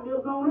say God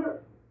lives on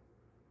earth.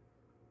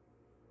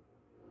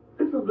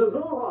 This is the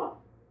Zohar.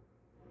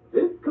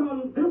 This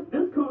comes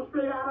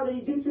straight out of the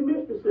Egyptian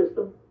mystery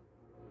system,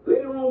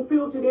 later on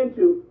filtered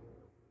into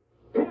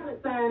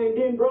Palestine and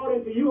then brought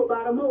into Europe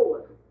by the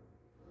Moors,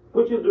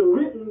 which is the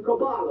written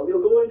Kabbalah.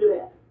 We'll go into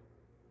that.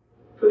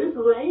 So this is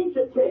an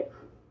ancient text.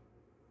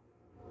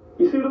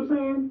 You see what I'm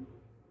saying?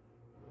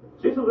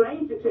 This is an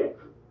ancient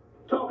text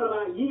talking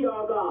about ye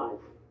are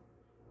gods.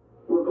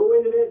 We'll go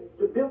into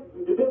the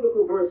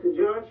biblical verses,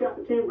 John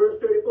chapter 10, verse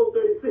 34,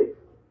 36.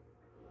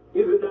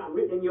 Is it not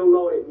written in your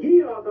law that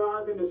ye are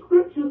gods and the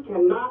scriptures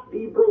cannot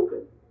be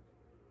broken?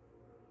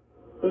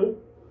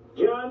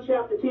 John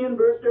chapter 10,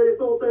 verse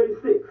 34,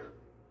 36.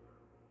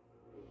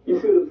 You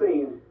see what I'm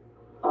saying?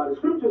 The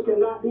scriptures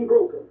cannot be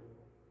broken.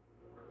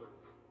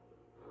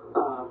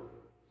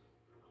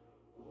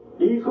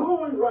 These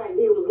horns right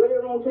here was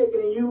later on taken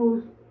and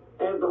used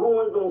as the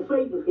horns on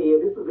Satan's head.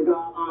 This is the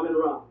god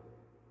Amun-Ra.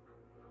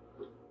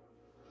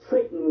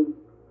 Satan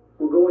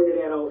will go into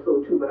that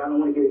also too, but I don't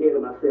want to get ahead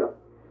of myself.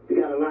 We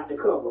got a lot to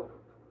cover.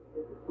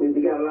 We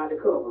got a lot to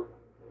cover.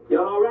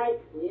 Y'all all right?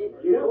 Yes.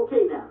 Yeah.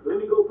 Okay now. Let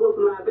me go put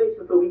some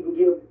libations so we can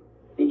give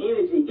the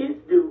energy its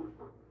due.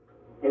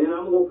 And then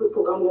I'm gonna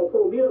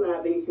pour me a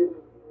libation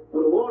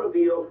with a water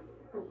bill.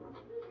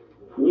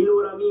 You know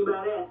what I mean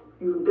by that?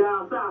 You from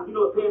down south, you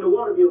know what paying the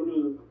water bill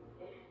means.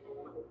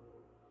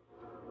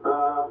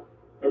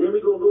 And then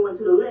we're gonna go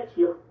into the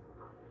lecture.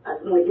 I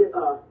just want to get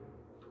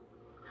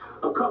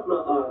a couple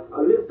of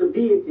a list of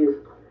deities.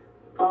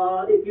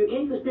 If you're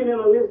interested in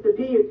a list of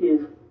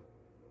deities,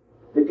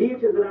 the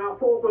deities that I'll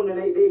pull from the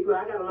day,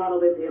 I got a lot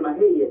of them in my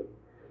head,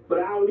 but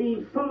I'll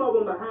leave some of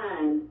them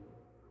behind,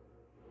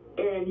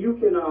 and you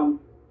can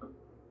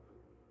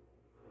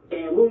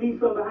and we'll leave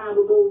some behind.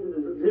 We'll go to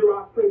the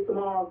Xerox place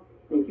tomorrow,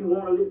 and if you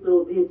want a list of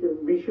those deities,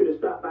 be sure to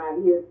stop by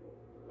here,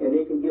 and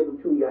they can give them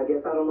to you. I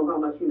guess I don't know how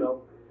much,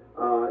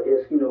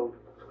 it's 2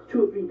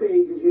 or 3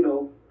 pages,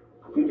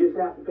 You just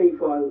have to pay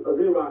for a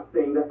Xerox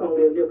thing. That's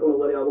only a nickel or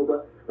whatever.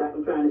 But like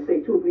I'm trying to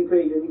say, 2 or 3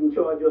 pages, you can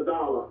charge you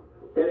 $1.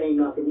 That ain't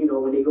nothing, you know,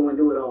 when they go and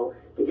do it all.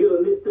 To get a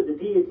list of the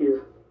deities,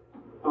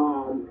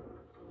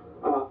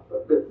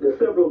 the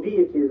several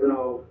deities and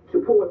all to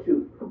pour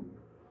to.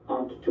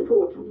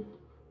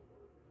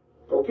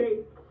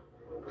 Okay?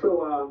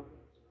 So,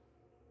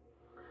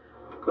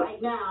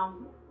 right now,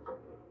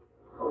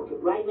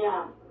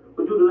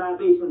 we'll do the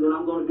libations and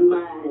I'm going to do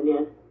mine and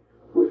then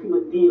we'll see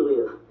what the deal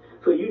is.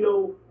 So, you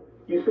know,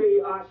 you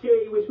say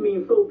Ashe, which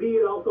means so be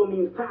it, also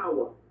means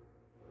power.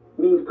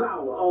 Means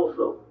power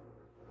also.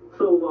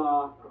 So,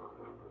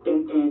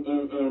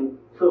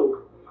 so,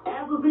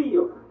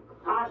 Azazel,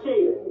 Ashe,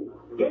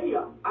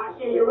 Gaia,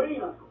 Ashe,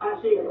 Uranus,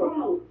 Ashe,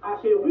 Chronos,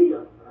 Ashe,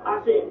 Rhea,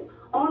 Ashe,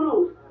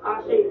 Onos,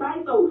 Ashe,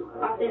 Pythos,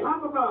 Ashe,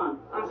 Haparon,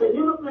 Ashe,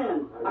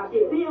 Nimothan, Ashe,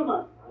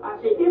 Tiamat,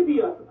 Ashe,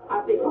 Ipia,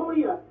 Ashe,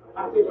 Korea,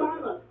 Ashe,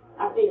 Cyrus,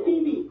 Ashe,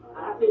 Phoebe,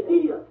 Ashe,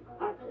 Thea,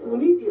 Ashe,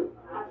 Prometheus,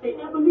 Ashe,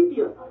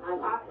 Epimetheus,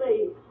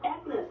 Ashe,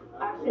 Atlas,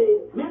 Ashe,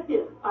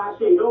 Metis,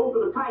 Ashe. Those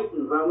are the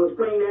Titans. I'm going to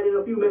explain that in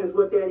a few minutes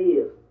what that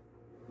is.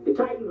 The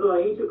Titans are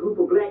an ancient group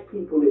of black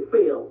people that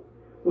fell,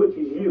 which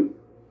is you.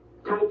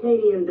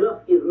 Titanium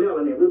dust is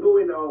melanin. We'll go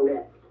into all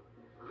that.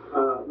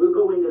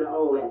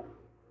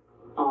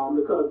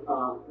 Because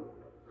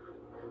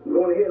I'm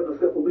going ahead of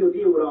myself, but we'll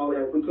deal with all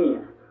that if we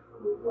can.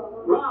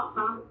 Ra,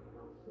 huh?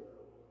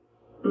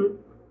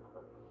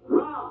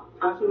 Ra.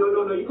 I said,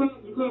 no, you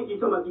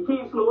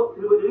can't slow up,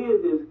 because what it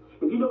is,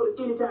 if you notice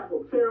any type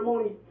of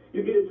ceremony,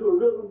 you get into a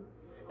rhythm,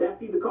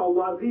 that's either called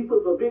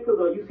wazifas or bikas,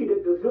 or you see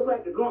that it's just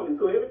like the drumming,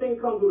 so everything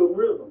comes with a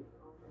rhythm.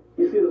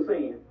 You see what I'm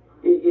saying?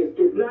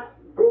 It's not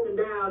broken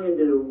down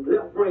into the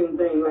left brain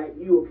thing like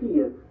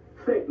European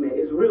segment.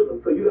 It's rhythm,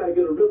 so you got to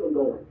get a rhythm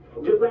going.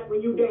 Just like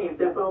when you dance,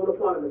 that's all a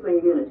part of the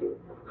same energy.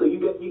 So you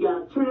got to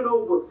turn it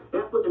over.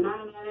 That's what the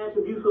 99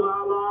 attributes of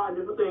Allah and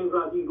different things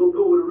are. You go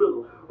with a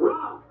rhythm.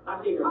 Ra,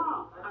 I say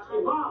Ka, I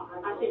say Ba,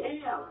 I say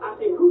El, I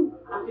say Hu,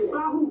 I say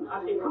Sahu,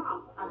 I say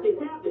Ka, I say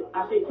Tablet,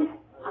 I say Cat,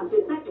 I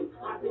say Second,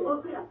 I say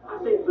Osir,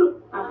 I say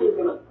Suk, I say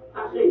Suk,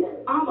 I say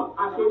Amma,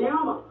 I say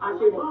Neama, I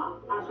say Ba,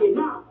 I say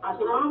Na, I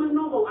say Amen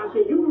Nomo, I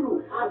say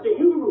Yuguru, I say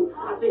Hutu,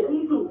 I say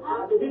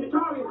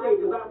Dignitarian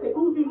stages, I say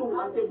Uzimu,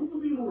 I say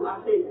Buzimu, I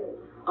say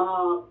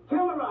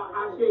Kamara,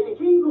 I say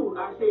Kingu,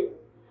 I say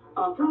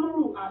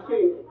Kamaru, I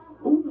say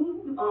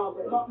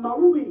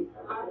Marubi,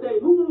 I say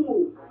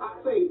Mumu, I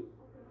say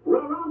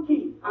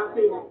Raramki, I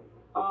say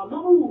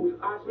Mamus,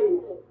 I say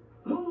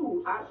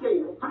Mumu, I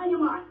say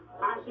Hayamat,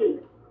 I say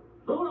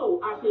Bodo,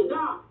 I say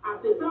Da, I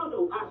say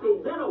Seldo, I say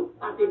Zedo,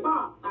 I say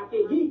Ba, I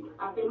say Yeek,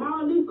 I say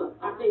Mala Lisa,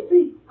 I say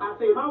Si, I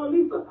say Mala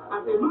Lisa,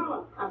 I say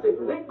Mala, I say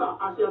Lekba,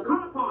 I say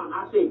Akapon,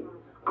 I say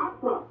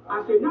Akra,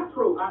 I say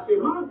Natro, I say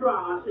Mandra,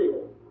 I say.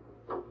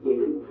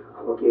 Yeah,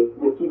 okay,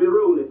 let's keep it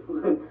rolling.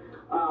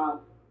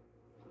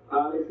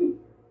 Let's see.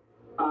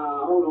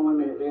 Hold on 1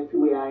 minute, let's see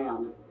where I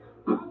am.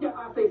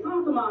 I say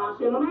Sansaman, I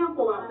say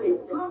Lamampo, I say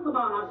Sansaman,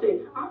 I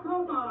say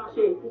Akaman, I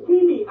say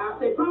Kimi, I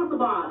say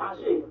Sansaman, I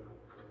say.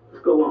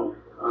 Let's go on.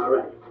 All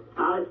right.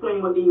 I'll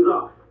explain what these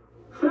are.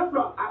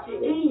 Sephra, I say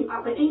Aim,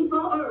 I say Aim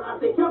for Earth, I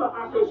say Keller,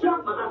 I say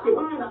Shakma, I say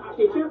Bina, I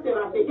say Chesed,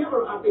 I say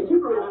Geber, I say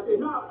Chipperin, I say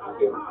Nod, I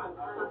say Had,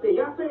 I say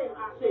Yased,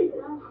 I say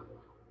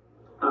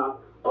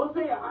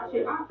Osea, I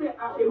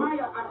say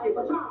Maya, I say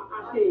Patah,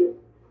 I say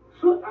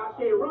Sut, I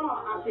say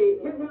Ra, I say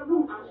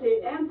Heheru, I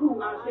say Anpu,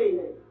 I say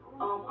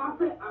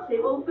Aset, I say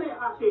Osea,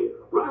 I say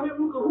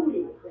Raheru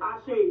Kahudi, I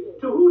say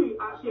Tahudi,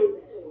 I say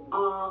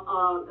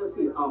let's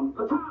see,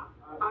 Patah,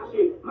 I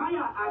say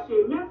Maya, I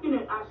say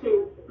Meskinit, I say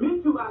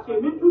Mintu, I say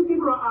Mintu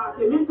Sibra, I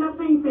say Minta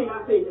Sing Sing,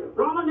 I say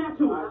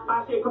Ramanatu,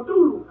 I say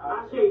Cthulhu,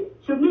 I say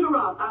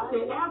Shanigara, I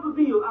say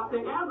Azazel, I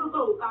say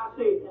Azathos, I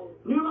say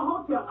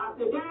Nirahotep, I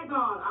say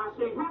Dagon, I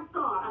say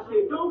Haftar, I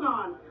say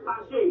Dogon,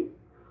 I say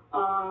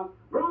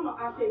Brahma,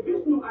 I say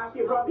Vishnu, I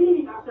say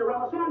Brahmini, I say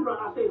Ramachandra,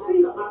 I say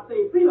Sita,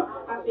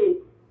 I say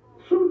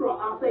Shudra,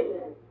 I say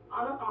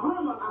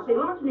Ahama, I say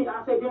Lakshmi,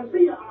 I say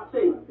Gansia, I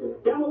say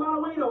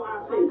Damawalawedo,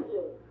 I say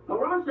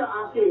Marasha,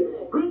 I say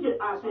Bridget,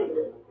 I say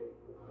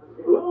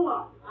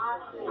Lola,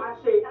 I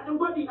say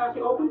Adamwadi, I say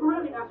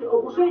Okunkureli, I say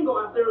Okushengo,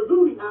 I say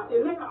Razuli, I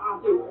say Leka, I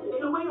say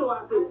Edowedo,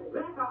 I say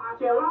Leka, I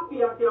say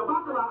Rafi, I say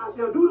Abatala, I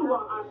say Adudawa,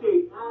 I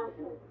say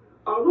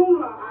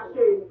Aruna, I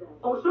say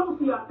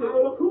Oshosi, I say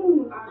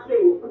Olokun, I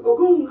say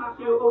Ogun, I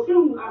say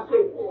Oshun, I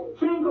say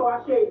Shango, I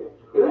say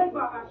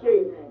Elegba, I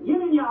say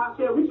Yeminya, I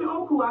say Risha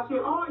Oku, I say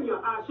Arya,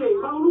 I say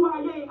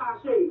Bauluaye, I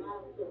say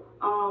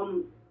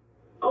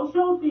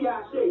Oshosi,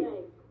 I say.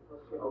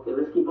 Okay,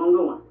 let's keep on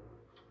going.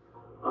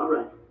 All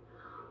right.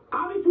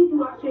 Ami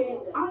Tutu, I say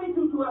Ili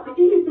Tutu, I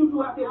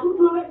say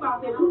Tutu Elegba,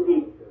 I say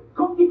Tuti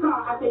Koki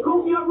Ka, I say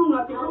Koki Arun,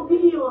 I say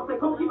Koki Io, I say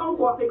Koki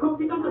Oko, I say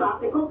Koki Untara, I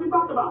say Koki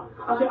Fataba,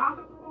 I say I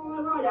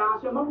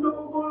say Mojo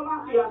Oko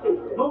Alaki, I say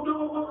Mojo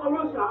Oko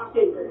Orosha, I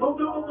say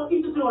Mojo Oko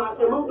Itutu, I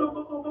say Mojo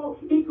Oko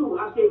Iku,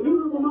 I say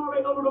Miru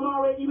Mare Over the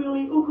Mare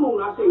Ibili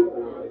Ukun, I say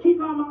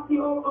Kika Maki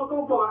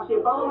Oko, I say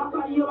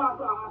Balaka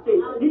Iolasa, I say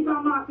Nika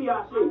Maki,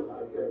 I say.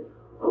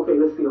 Okay,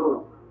 let's see, hold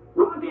on.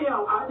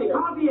 Raziel, I say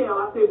Kaziel,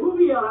 I say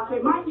Rubiel, I say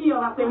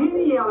Michael, I say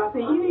Heniel, I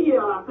say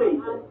Eniel, I say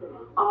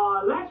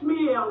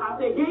Lashmiel, I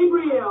say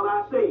Gabriel,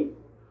 I say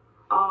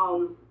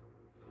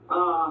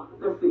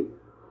let's see,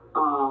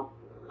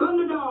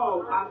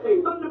 Thunderdog, I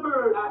say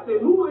Thunderbird, I say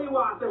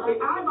Muewas, I say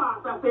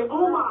Ibas, I say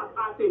Obas,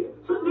 I say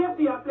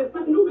Sutnesi, I say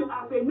Sutnubis,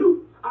 I say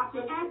Nuke, I say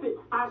Acid,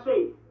 I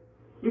say.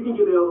 You can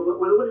give it over,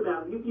 what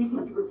about it?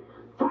 You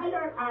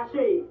Tighter, I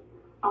say.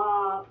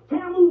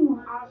 Tammuz,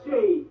 I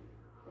say.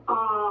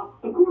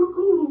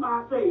 Nkulu,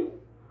 I say.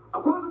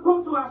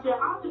 Akwasu, I say.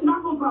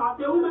 Nakumpa, I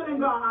say.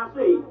 Umelengan, I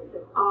say.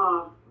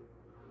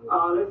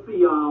 Let's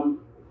see.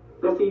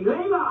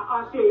 Layla,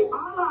 I say.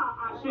 Allah,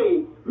 I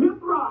say.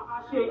 Mithra,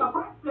 I say.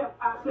 Abraxeth,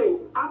 I say.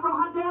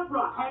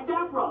 Hadabra.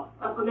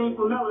 That's the name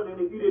for melanin,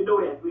 if you didn't know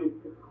that.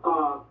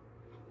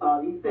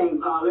 These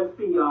things.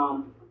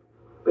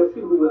 Let's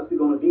see who else we're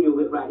going to deal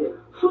with right here.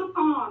 Sutan,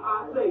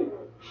 I say.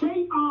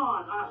 Shaitan,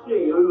 I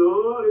say.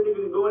 Oh, that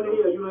nigga is going to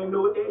hell. You don't even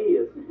know what that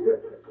is.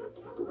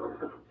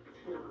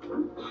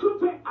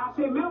 Sutek, I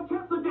say.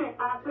 Melchizedek,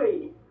 I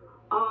say.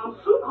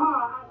 Suthar,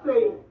 I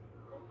say.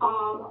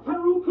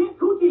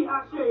 Terukuti, I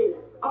say.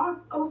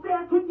 Osea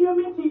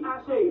Kitiamiti, I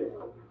say.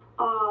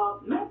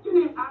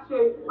 Meskinit, I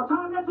say.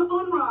 Pataneta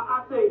Unra,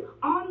 I say.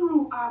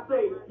 Anru, I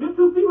say.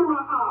 Mitusibara,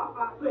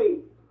 I say.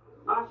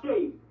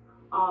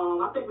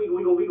 I think we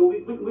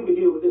can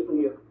deal with this one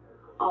here.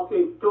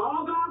 Okay, to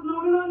all gods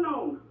known and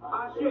unknown,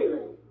 I say.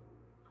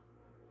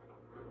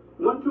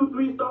 1, 2,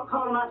 3, start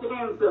calling out your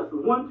ancestors.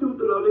 1, 2,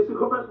 3, listen,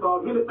 first of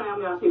all, Henry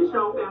family, I say, the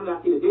Shaw family, I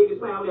say, the Davis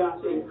family, I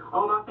say,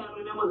 all my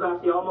family members, I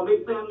say, all my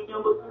big family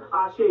members,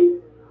 I say.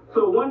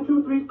 So 1,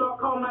 2, 3, start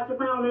calling out your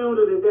family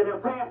members that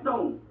have passed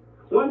on.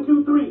 1,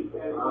 2, 3.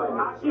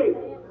 I say.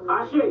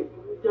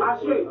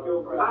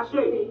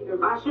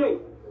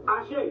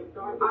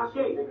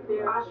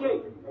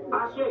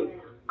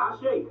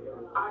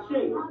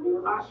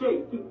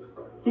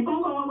 Keep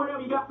on going,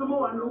 whatever you got some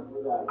more, I know.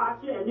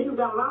 Niggas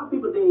got a lot of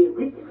people dead.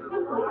 Listen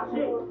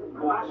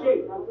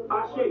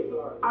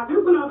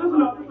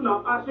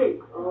up. I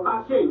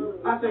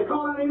say,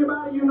 call out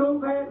anybody you know,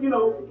 pass, you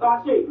know.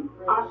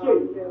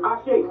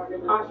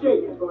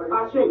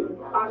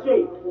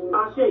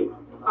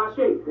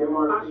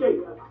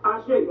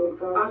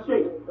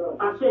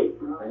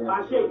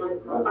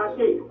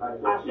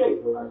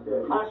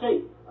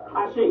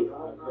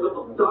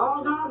 To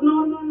all gods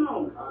known and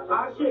unknown,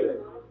 I shake.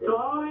 To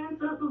all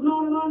ancestors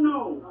known and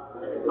unknown,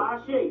 I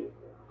shake.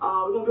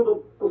 We're going to give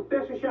a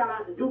special shout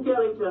out to Duke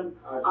Ellington,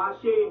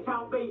 and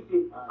Count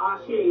Basie,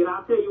 and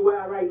I'll tell you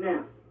why right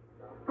now.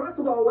 First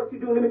of all, what you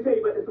do, let me tell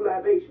you about this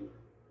libation.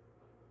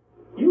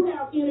 You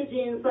have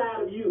energy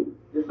inside of you.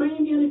 The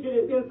same energy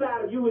that's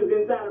inside of you is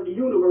inside of the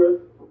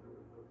universe,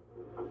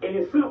 and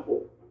it's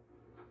simple.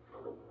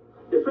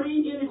 The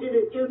same energy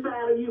that's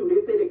inside of you,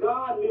 they say that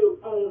God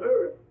lives on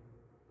earth.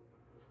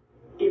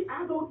 If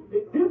I go,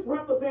 this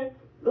represents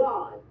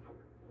God,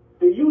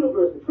 the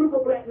universe, the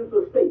triple blackness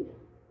of state.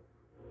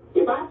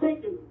 If I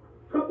take the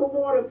cup of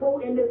water and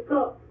pour in this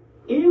cup,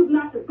 is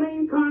not the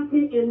same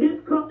content in this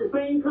cup, the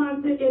same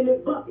content in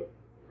this bucket.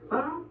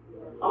 Huh?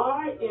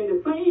 Alright, and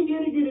the same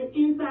energy that's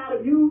inside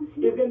of you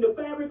is in the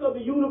fabric of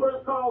the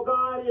universe called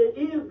God. It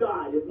is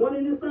God. It's one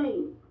and the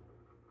same.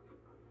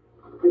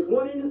 It's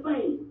one and the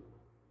same.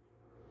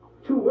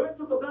 To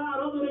worship a God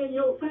other than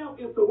yourself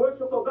is to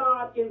worship a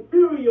God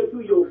inferior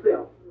to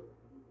yourself.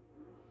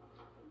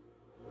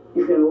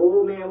 You say,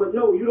 oh man, but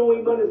no, you don't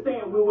even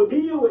understand. We will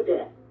deal with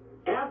that.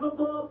 As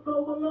above,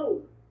 so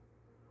below.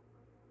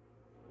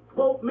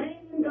 Both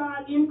man and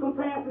God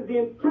encompasses the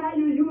entire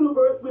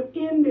universe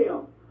within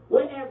them.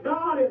 Whereas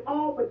God is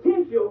all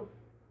potential,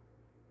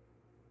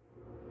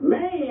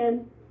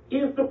 man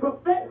is the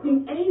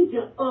perfecting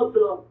agent of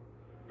the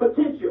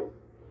potential.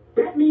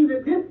 That means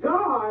that this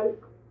God,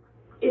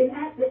 in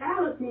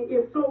actuality,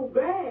 is so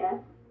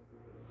vast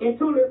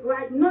until it's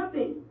like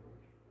nothing.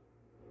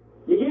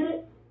 You get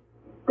it?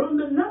 From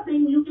the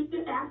nothing, you get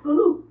the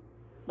absolute.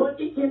 But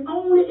it can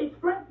only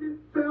express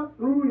itself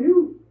through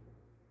you.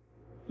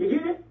 You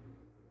get it?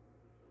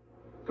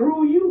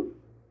 Through you.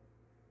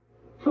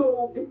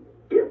 So,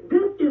 if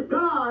this is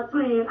God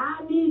saying,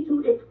 I need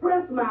to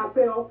express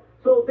myself,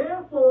 so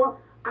therefore,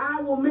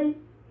 I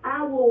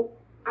will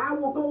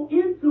go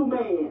into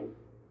man.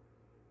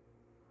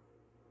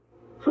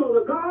 So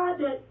the God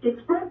that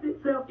expresses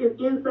itself is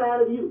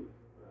inside of you.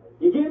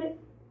 You get it?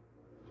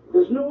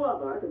 There's no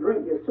other. I can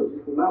drink this too,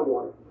 just with my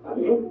water.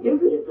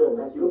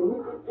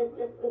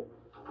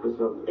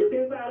 It's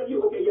inside of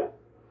you? Okay, yeah.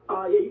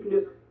 You can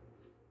just,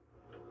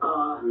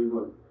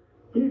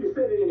 you need to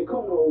set it in the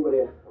corner over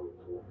there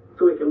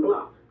so it can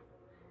block.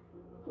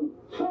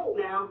 So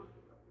now,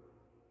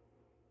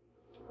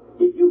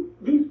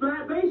 these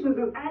libations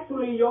is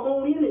actually your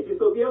own energy.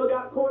 So if you ever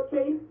got a court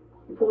case,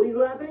 you pour these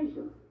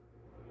libations.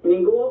 And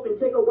then go up and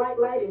take a white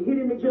light and hit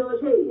in the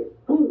judge's head.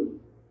 Boom.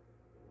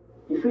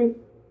 You see?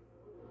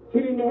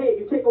 Hit in the head.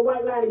 You take a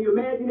white light and you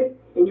imagine it,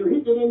 and you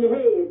hit it in the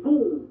head.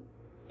 Boom.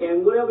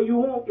 And whatever you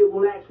want, it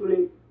will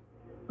actually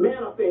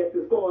manifest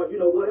as far as,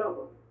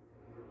 whatever.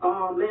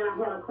 Man, I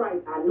had a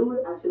Christ. I knew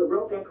it. I should have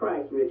brought that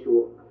Christ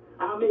ritual.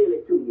 I'll mail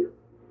it to you.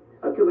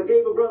 Because I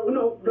gave a brother, it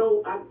don't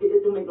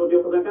make no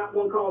difference. I got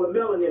one called a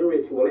melanin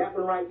ritual. That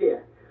one right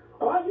there.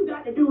 All you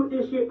got to do with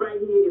this shit right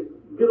here is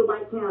get a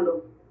white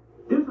candle.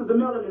 This is the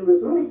melanin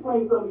ritual. Let me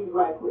explain some of these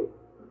right quick.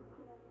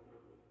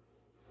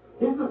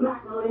 This is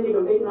not no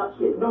nigga making up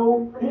shit.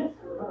 No, this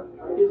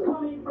is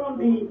coming from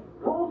the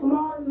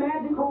postmodern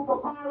magical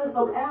papyrus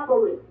of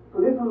Aberrant.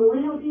 So this is a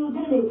real deal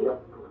Jimmy here.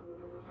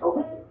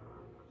 Okay?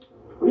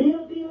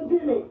 Real deal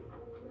Jimmy.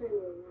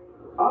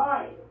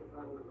 Alright.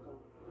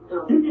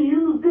 You can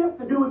use this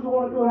to do what you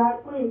want to do, and I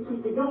explain to you.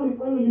 You can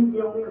only use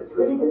the only.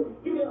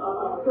 Give me a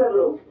set of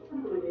those.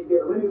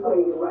 Let me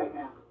explain it right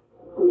now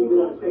so you can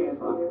understand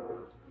something.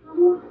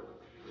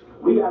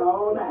 We got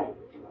all night.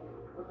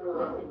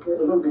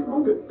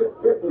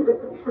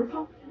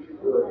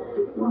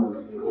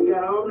 We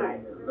got all night.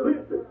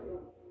 Listen.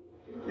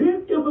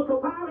 This is a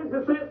papyrus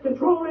that says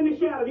controlling the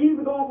shadow. These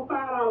are going for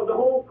 $5, the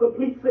whole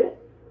complete set.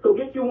 So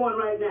get you one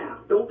right now.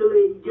 Don't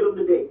delay. Get them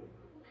today.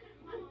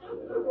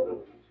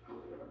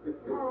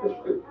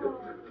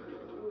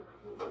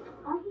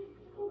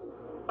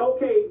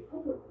 Okay,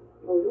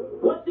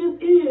 what this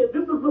is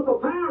the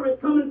papyrus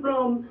coming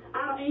from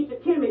out of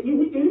ancient Kemet.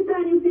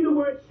 Anytime you see the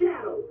word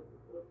shadow,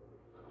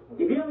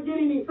 if you ever get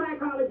any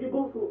psychology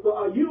books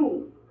for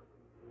Jung,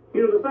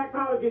 the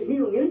psychologist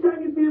Jung,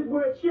 anytime you see this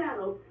word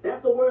shadow,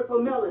 that's the word for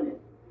melanin.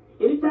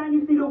 Anytime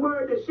you see the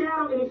word the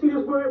shadow, and you see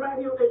this word right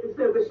here, it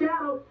says the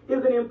shadow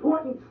is an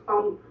important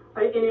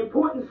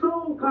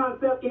soul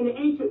concept in the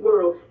ancient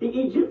world. The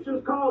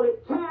Egyptians call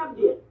it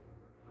kabit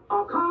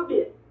or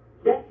kabit.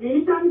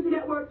 Anytime you see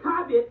that word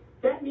kabit,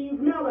 that means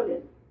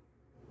melanin.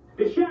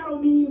 The shadow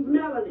means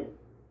melanin.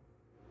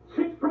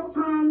 6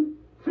 protons,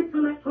 6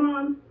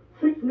 electrons,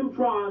 6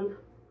 neutrons,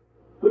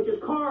 which is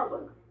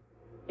carbon.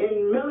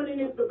 And melanin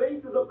is the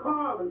basis of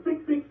carbon.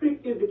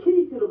 666 is the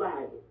key to the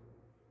Bible.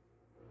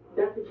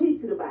 That's the key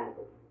to the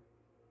Bible.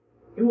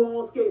 You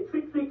all scared.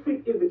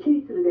 666 is the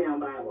key to the damn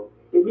Bible.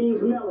 It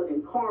means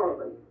melanin,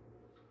 carbon.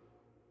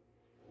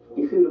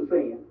 You see what I'm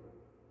saying?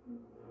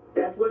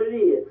 That's what it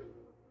is.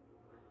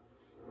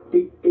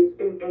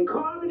 And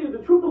carbon is the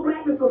triple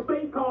blackness of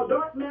space called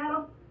dark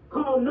matter,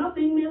 called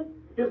nothingness.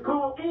 It's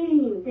called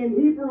ain in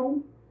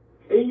Hebrew.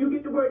 And you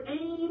get the word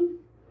ain,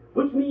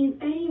 which means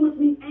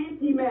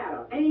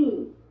antimatter.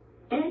 Ain.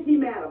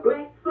 Antimatter,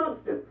 black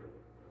substance.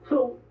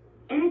 So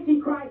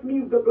Antichrist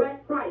means the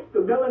black Christ, the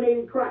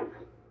melanated Christ.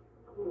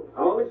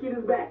 All this shit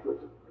is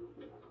backwards.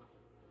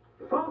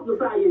 The false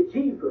Messiah is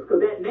Jesus,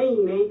 because that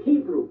name ain't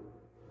Hebrew.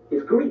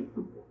 It's Greek.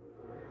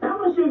 Now, I'm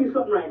going to show you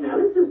something right now.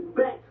 Let's just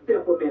back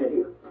step a minute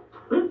here.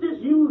 Let's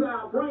just use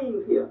our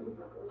brains here.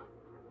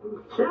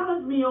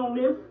 Challenge me on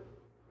this,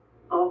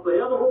 or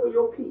forever hold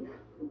your peace.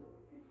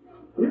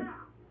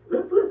 Now,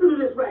 let's listen to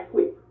this right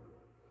quick.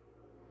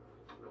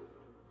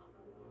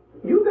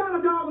 You got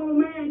a doggone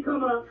man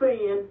coming up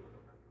saying,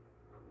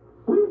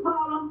 we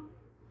follow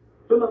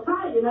the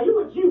Messiah. Now,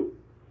 you're a Jew,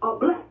 a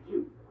black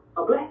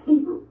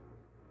Hebrew,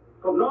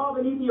 from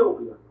northern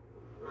Ethiopia,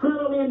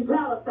 settled in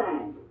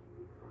Palestine,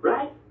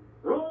 right?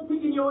 Rome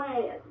kicking your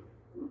ass.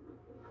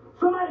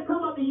 Somebody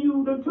come up to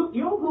you, then took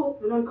your book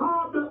and then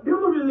carved up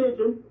them a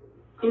religion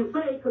and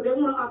say, because they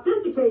want to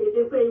authenticate it,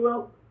 they say,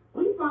 well,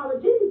 we follow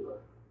Jesus.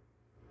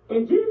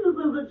 And Jesus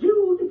is a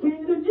Jew, the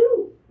king of the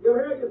Jews. You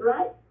heard this,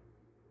 right?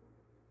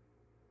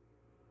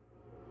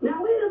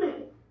 Now, wait a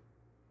minute.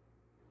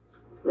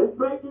 Let's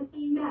break this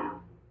thing down.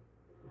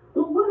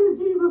 Well, what is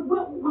Jesus?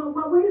 Well,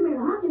 wait a minute.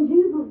 How can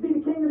Jesus be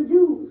the king of the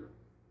Jews?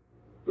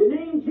 The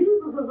name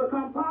Jesus is a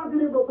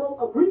compositive of both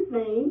a Greek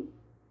name,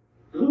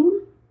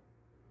 Zeus,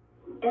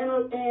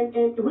 and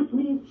which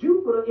means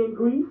Jupiter in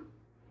Greek,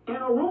 and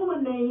a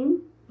Roman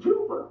name,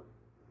 Jupiter,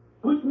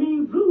 which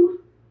means Zeus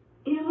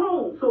in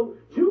Rome. So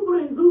Jupiter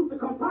and Zeus, the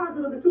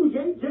composite of the two,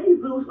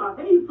 Jesus or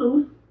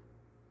Jesus,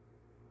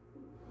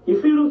 you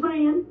see what I'm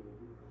saying?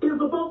 Is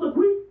both a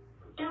Greek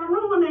and a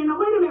Roman name. Now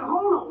wait a minute,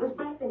 hold on. Let's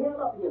back the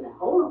hell up here now.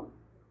 Hold on.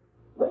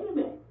 Wait a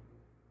minute.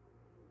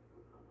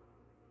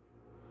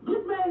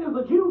 This man is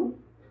a Jew,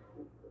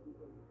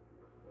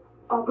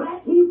 a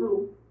black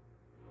Hebrew,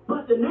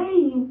 but the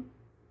name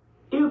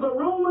is a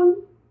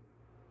Roman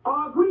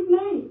or a Greek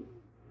name.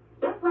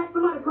 That's like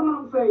somebody come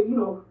out and say,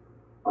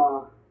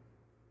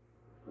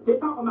 they're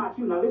talking about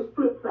you. Now, let's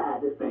flip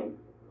side this thing.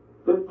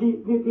 Let's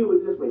deal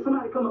with it this way.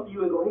 Somebody come up to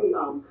you and go, hey,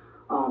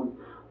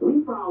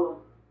 we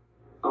follow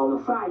a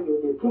Messiah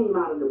that came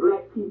out of the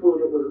black people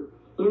that was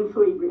in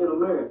slavery in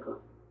America.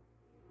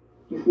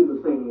 You see what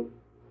I'm saying?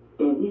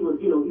 And he was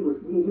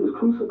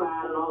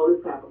crucified and all this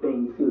type of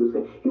thing. You see what I'm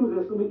saying?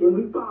 And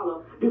we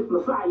follow this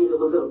Messiah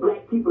that was of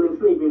black people in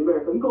slavery in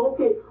America. You go,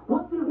 okay,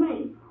 what's his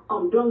name?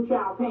 Deng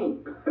Xiaoping.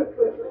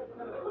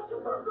 What the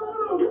fuck going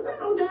on? This ain't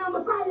no damn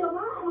Messiah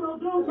alive with no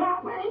Deng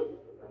Xiaoping.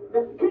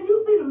 Can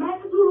you see the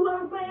magnitude of what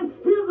I'm saying?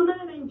 Here's a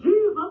man named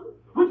Jesus,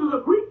 which is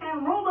a Greek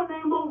and Roman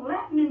name, both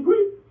Latin and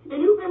Greek. And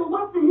you say, well,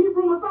 what's the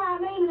Hebrew Messiah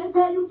name? And they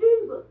tell you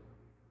Jesus.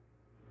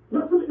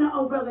 No,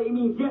 brother, it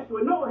means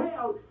Yeshua. No,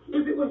 hell,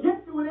 if it was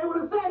Yeshua, they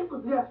would have said it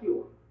was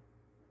Yeshua.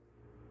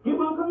 Get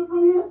where I'm coming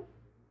from here?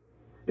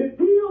 The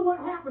deal, what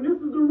happened,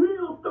 this is the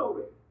real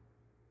story.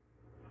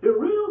 The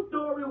real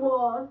story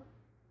was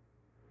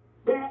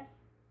that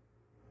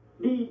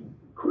the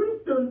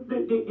Christians,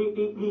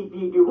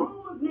 the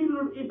Romans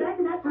needed, back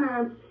in that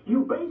time,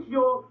 you base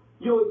your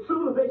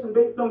civilization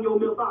based on your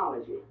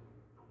mythology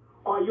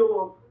or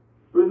your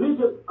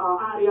religious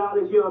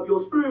ideology of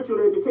your spiritual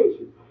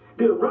education.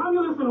 The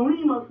Romulus and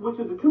Remus, which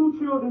is the two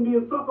children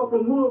being suckled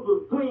from wolves,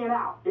 was playing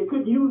out. They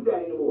couldn't use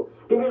that anymore.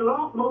 They had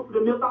lost most of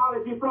the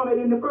mythology from it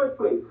in the first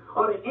place,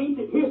 or the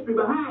ancient history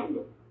behind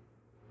it.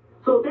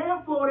 So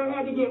therefore, they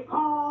had to get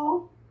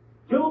Paul,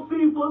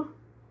 Josephus,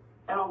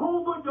 and a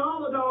whole bunch of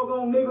other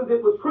doggone niggas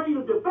that was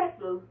traitor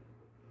defectors,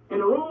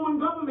 and the Roman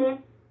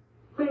government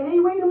say, hey,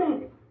 wait a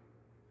minute.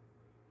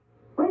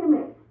 Wait a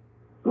minute.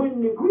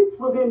 When the Greeks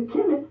was in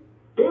Kemet,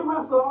 they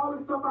wrestled all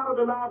this stuff out of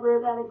the Library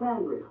of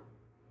Alexandria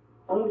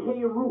on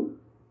Heru.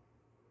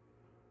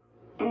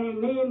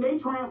 And then they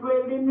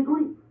translated it into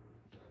Greek.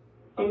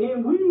 And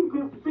then we,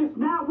 since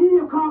now we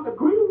have conquered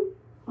Greece,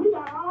 we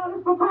got all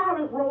this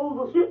papyrus rolls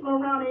of shit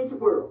from around the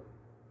ancient world.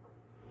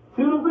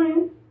 See what I'm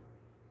saying?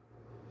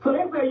 So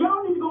they say,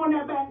 y'all need to go in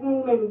that back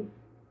room and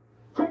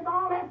check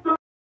all that stuff.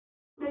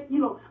 That, you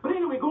know. But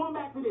anyway, going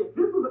back to this.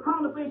 This is a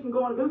conversation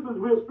going on. This is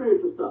real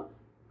spiritual stuff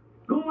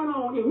going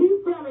on. And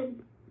he's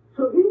telling,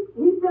 so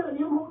he's telling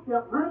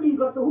Imhotep, Hermes,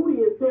 or who he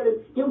is,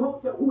 telling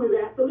Imhotep, who is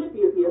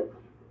Asclepius here,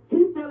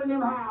 he's telling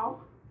him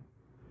how,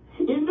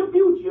 in the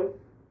future,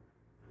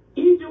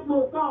 Egypt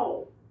will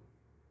fall.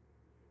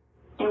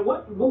 And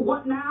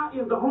what now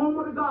is the home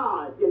of the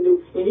gods.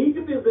 And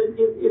Egypt is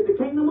the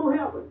kingdom of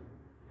heaven,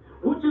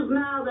 which is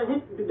now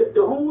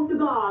the home of the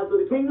gods,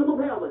 or the kingdom of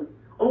heaven,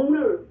 on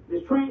earth,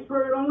 is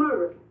transferred on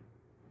earth.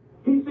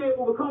 He said it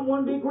will become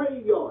one big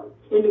graveyard,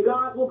 and the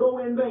gods will go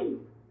in vain.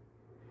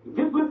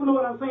 Just listen to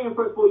what I'm saying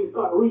first before you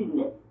start reading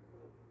it.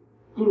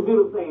 You see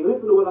what I'm saying?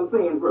 Listen to what I'm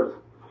saying first.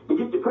 And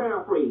just to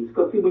paraphrase,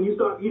 because see, when you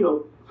start, you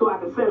know, so I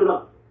can set it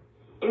up.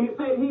 And he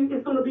said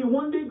it's going to be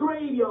one big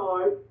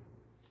graveyard,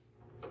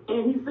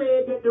 and he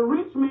said that the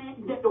rich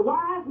man, that the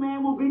wise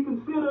man will be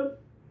considered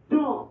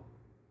dumb.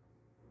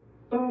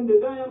 And the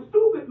damn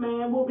stupid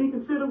man will be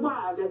considered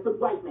wise. That's the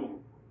white man.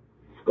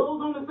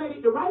 Goes on to say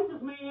that the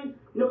righteous man,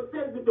 you know, it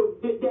says that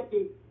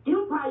the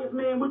impious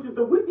man, which is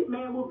the wicked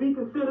man, will be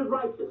considered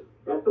righteous.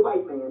 That's the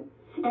white man.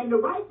 And the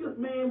righteous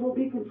man will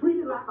be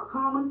treated like a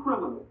common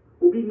criminal.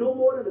 Will be no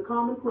more than a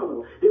common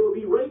criminal. There will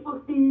be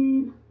rapists,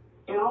 thieves,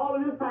 and all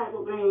of this type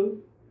of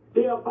thing.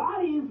 Their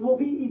bodies will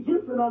be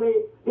Egyptian, or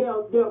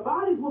their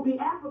bodies will be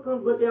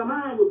Africans, but their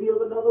mind will be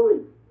of another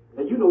race.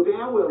 And you know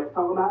damn well that's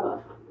talking about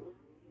us.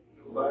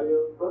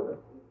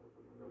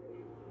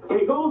 And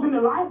it goes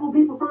into life will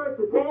be preferred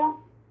to death.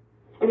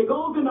 And it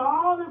goes into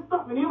all this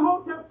stuff. And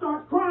Imhotep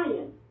starts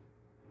crying.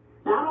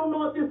 Now, I don't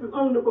know if this is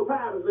on the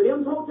papyrus, but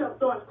Imhotep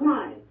starts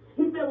crying.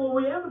 He said, will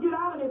we ever get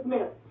out of this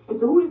mess? And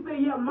so who he said,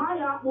 yeah,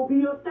 Mayotte will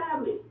be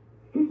established.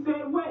 He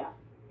said, where?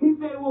 He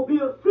said, it will be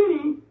a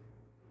city.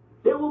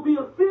 There will be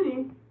a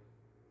city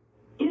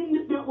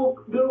that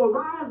will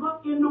rise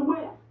up in the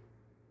west.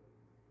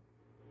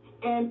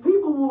 And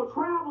people will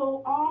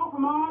travel all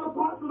from all the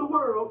parts of the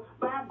world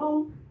by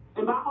boat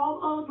and by all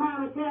other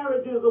kind of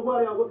carriages or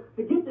whatever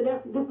to get to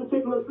this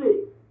particular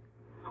city.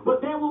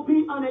 But there will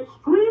be an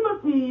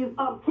extremities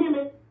of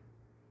Kemet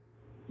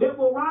that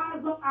will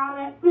rise up out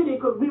of that city,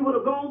 because we would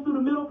have gone through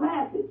the Middle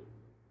Passage.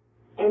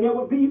 And there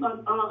would be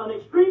an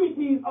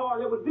extremities, or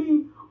there would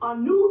be a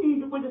new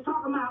Egypt, which is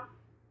talking about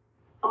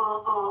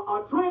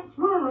a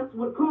transference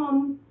would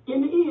come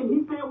in the end.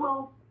 He said,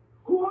 well,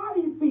 who are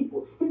these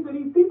people? He said,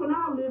 these people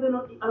now live in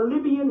a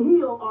Libyan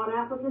hill or an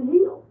African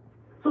hill.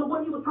 So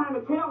what he was trying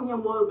to tell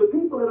him was the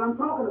people that I'm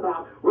talking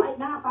about right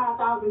now,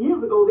 5,000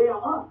 years ago, they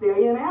are us. They're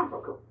in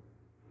Africa.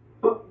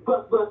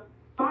 But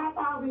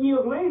 5,000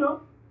 years later,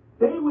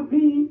 they would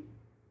be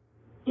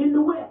in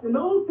the West. And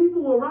those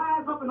people will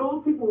rise up, and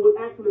those people would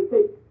actually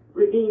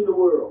redeem the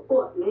world.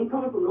 Us. It ain't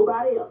coming from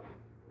nobody else.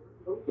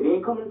 It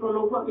ain't coming from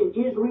no fucking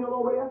Israel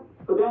over there.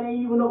 So that ain't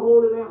even the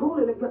Holy Land.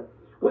 Holy Land.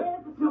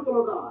 Where's the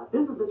temple of God?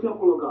 This is the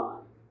temple of God.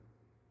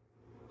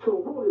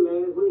 So Holy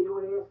Land is where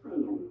your ass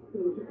stands.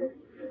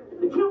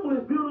 The temple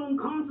is built on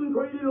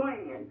consecrated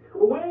land.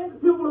 Well, where's the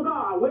temple of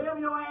God? Wherever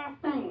your ass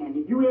stands.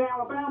 If you in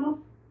Alabama,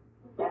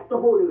 that's the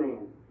Holy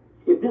Land.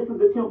 If this is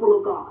the temple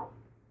of God.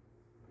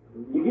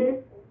 You get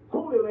it?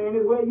 Holy Land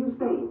is where you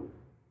stand.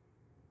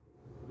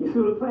 You see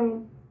what I'm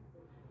saying?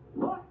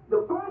 But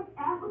the first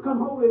African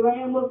Holy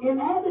Land was in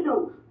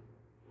Abydos.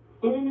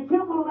 And in the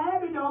temple of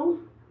Abydos,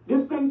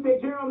 this thing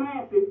said Gerald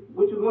Massey,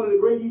 which is one of the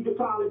great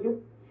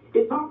Egyptologists,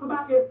 it talks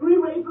about there's three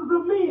races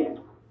of men.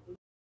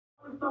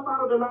 Stuff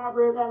out of the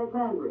Library of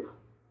Alexandria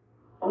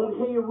on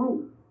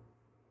Heru.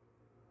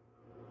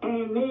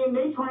 And then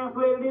they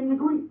translated it into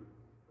Greek.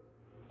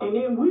 And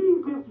then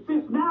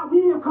since now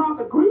we have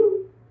conquered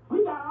Greece,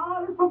 we got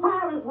all this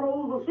papyrus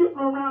rolls of shit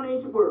from around the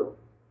ancient world.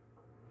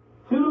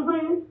 See what I'm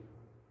saying?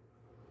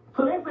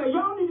 So they say,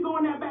 y'all need to go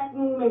in that back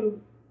room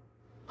and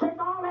check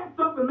all that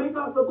stuff and make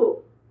us a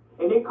book.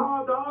 And they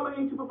carved all the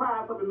ancient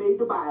papyrus up and made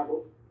the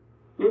Bible.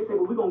 They said,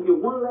 well, we're going to get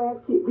one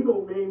last kick. We're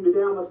going to name the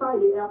damn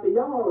Messiah after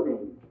y'all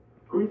name,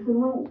 Greece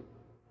and Rome.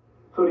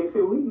 So they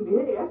said,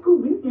 hey, that's cool.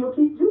 We still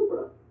keep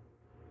Jupiter.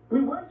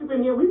 We worship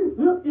in here.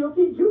 We'll still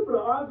keep Jupiter,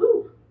 our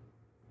Zeus.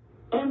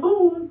 And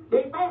boom,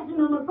 they fashioned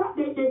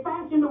they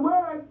fashioned the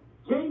word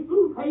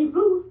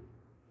Jesus,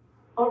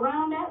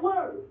 around that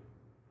word.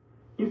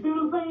 You see what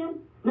I'm saying?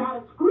 Now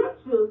the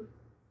scriptures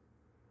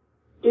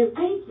is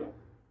ancient.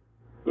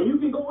 And you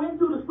can go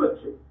into the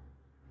scripture.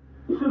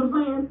 You see what I'm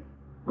saying?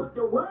 But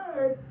the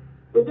word,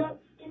 it doesn't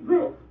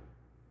exist.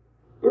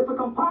 It's a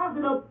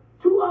composite of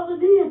two other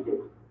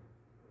deities.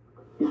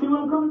 You see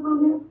where I'm coming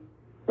from here?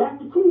 That's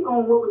the key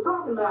on what we're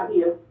talking about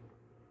here.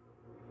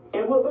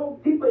 And we'll go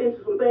deeper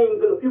into some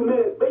things in a few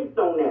minutes based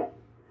on that.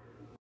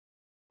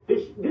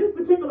 This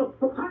particular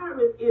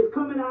papyrus is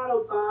coming out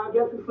of, I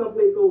guess it's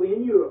someplace over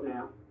in Europe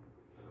now.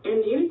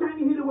 And anytime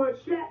you hear the word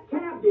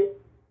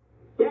cabinet,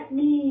 that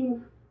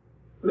means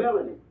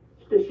melanin,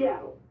 the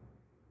shadow.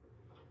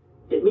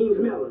 It means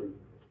melanin.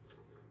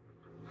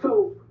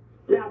 So,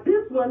 now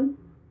this one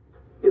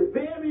is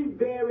very,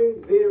 very,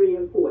 very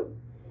important.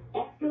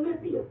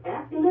 Asclepius.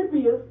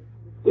 Asclepius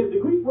is the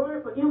Greek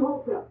word for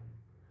Imhotep.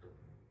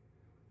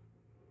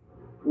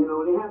 You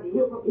know, they have the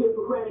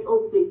Hippocratic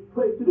oath they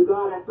pray to the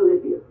god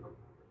Asclepius.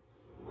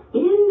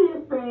 In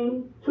this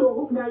thing,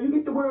 so now you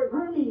get the word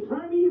Hermes.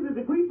 Hermes is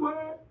the Greek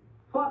word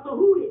for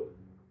Tahuti.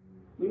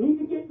 You need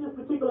to get this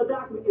particular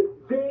document. It's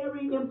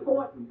very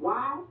important.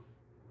 Why?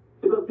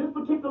 Because this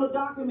particular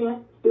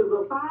document is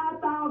a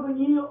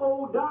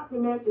 5,000-year-old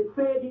document. It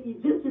said the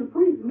Egyptian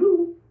priests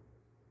knew.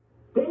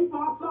 They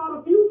foresaw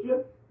the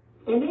future,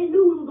 and they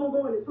knew we was going to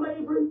go into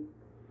slavery,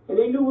 and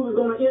they knew we was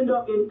going to end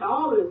up in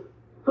all this.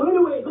 So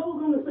anyway, it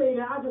goes on to say,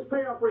 now I'll just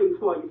paraphrase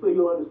for you so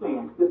you'll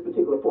understand this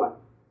particular part.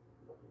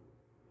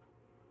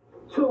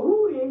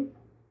 Tahuti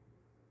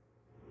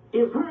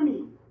is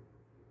Hermes.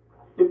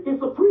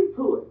 It's a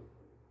priesthood.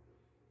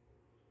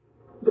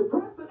 The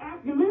person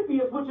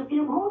Asclepius, which is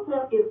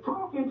Imhotep, is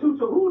talking to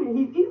Tahuti.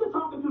 He's either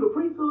talking to the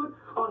priesthood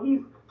or he's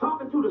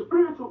talking to the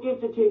spiritual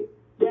entity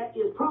that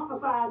is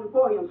prophesying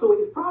for him. So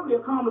it's probably a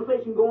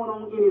conversation going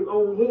on in his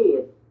own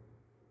head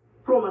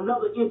from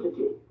another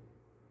entity.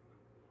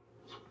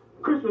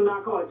 Christians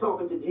now call it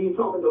talking to Jesus,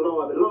 talking to the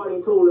Lord, but the Lord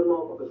ain't told him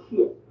motherfucker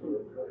shit.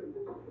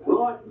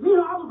 Lord, you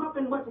know, I was up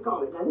in what you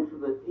call it. Now, this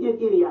is an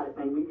idiotic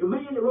thing. The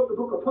man that wrote the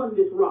book Upon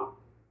This Rock.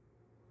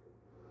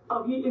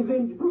 He is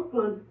in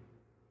Brooklyn.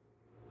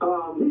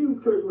 He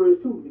used church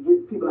words too to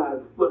get people out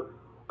of it. But,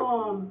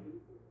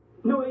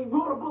 no, he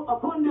wrote a book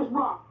Upon This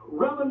Rock.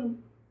 Reverend,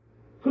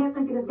 can't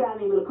think of this guy's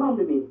name, it'll come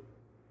to me.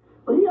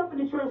 But he up in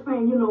the church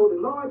saying, you know, the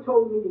Lord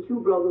told me that you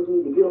brothers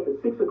need to get up at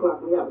 6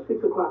 o'clock. We have a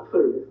 6 o'clock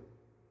service.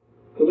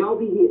 Can y'all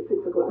be here at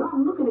 6 o'clock? Now,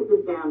 I'm looking at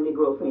this damn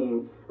Negro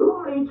saying, the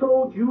Lord ain't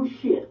told you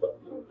shit.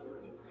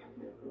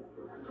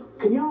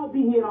 Can y'all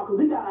be here now? Because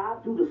we got to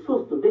outdo the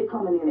sisters. They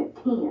coming in at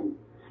 10.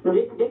 No,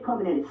 they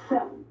coming in at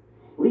 7.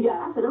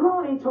 I said, the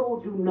Lord ain't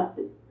told you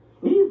nothing.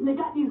 They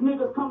got these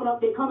niggas coming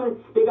up. They got a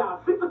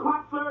 6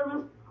 o'clock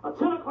service, a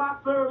 10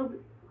 o'clock service,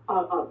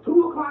 a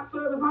 2 o'clock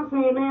service. I'm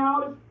saying, man,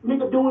 all this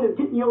nigga doing is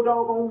getting your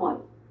doggone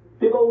money.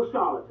 Big old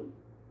charlatan.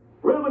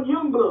 Reverend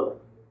Youngblood.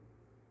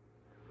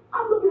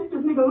 I'm looking at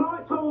this nigga,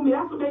 Lord told me,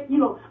 that's what they, you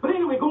know. But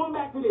anyway, going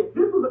back to this.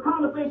 This was a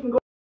conversation going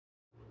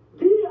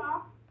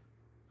Dia,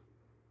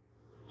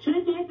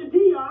 shake it to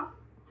Dia.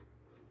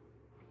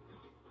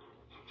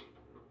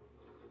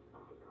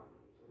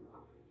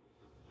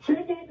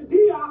 Shake it to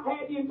Dia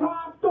had the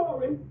entire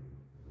story.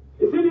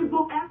 It's in his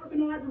book,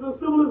 African Origins of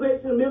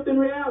Civilization, Myth and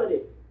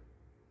Reality.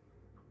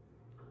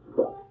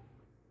 But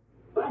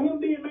by him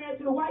being married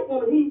to the white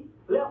woman, he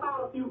left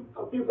out a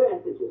few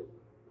passages.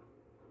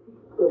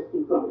 Let's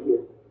see something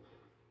here.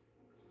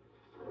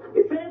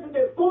 It says that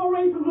there's 4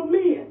 races of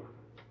men.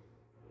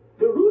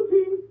 The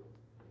Ruti,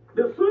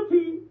 the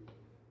Suti,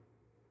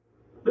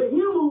 the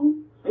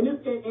Himu,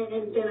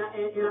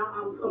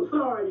 I'm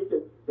sorry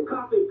that the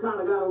copy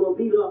kind of got a little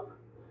beat up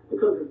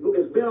because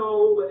it's been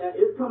all over.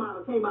 It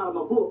came out of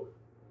my book.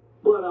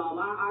 But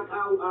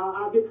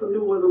I'll get some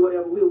new ones or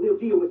whatever. We'll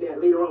deal with that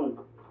later on.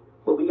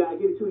 But we got to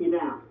give it to you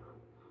now.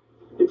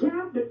 The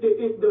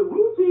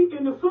Ruti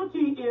and the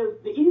Suti is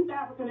the East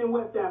African and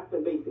West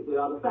African, basically,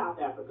 or the South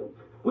African,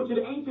 which are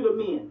the ancient of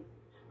men.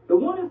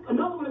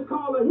 Another one is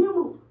called the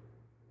Himu,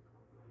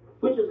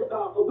 which is the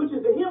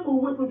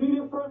Himu, which would be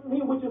this person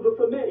here, which is the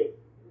Semitic,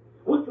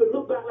 which would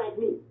look back like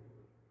me.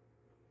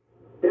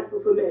 That's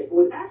the Semitic. It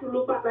would actually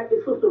look back like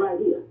this sister right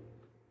here.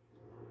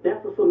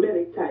 That's a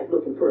Semitic type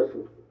looking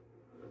person.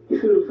 You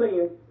see what I'm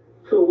saying?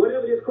 So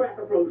whatever this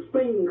cracker from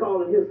Spain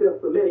calling himself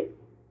Semitic,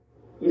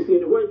 you see,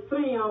 the word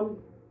Sam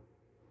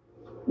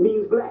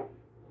means black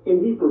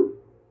in Hebrew.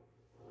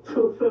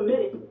 So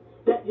Semitic,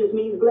 that just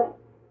means black.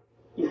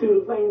 You see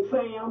what I'm saying?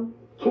 Sam,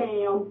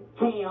 Cam,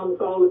 Ham,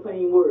 it's all the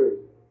same word.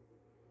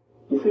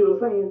 You see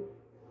what I'm saying?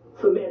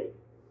 Semitic.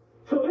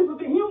 So this is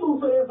the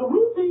Himu. So there's the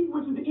Ruti,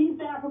 which is the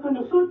East African,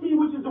 the Suti,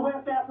 which is the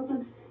West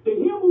African, the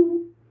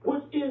Himu,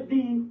 which is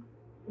the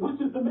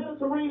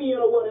Mediterranean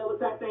or whatever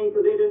type thing,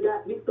 because they done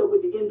got mixed up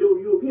with the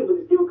Indo-European, but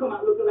it still come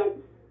out looking like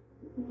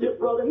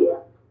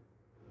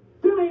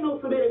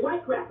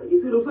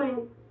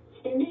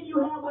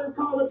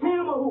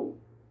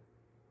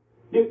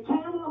The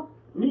Tama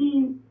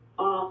means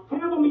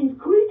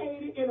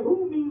created, and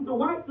Hu means the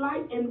white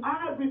light, and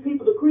Ivory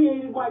people, the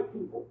created white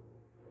people.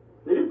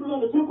 Now, this is on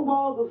the temple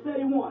walls of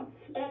Seti I.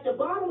 At the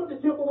bottom of the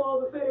temple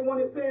walls of Seti I,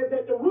 it says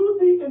that the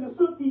Ruti and the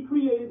Suti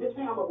created the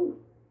Tamahu.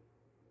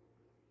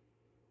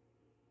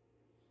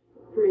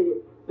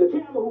 Created the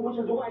Tamahu, which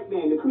is the white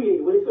man, the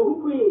creator. Well, so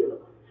who created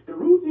them? The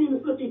Ruti and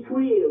the Suti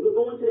created. We'll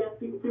go into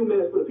that in a few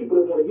minutes for the people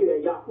that want to hear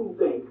that Yahoo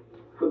thing.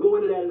 We'll go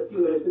into that in a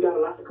few minutes. We got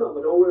a lot to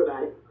cover. Don't worry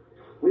about it.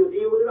 We'll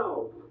deal with it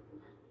all.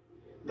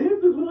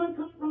 This is one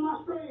coming from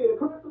Australia, the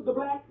curse of the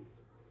black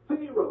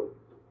pharaoh.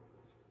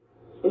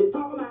 And it's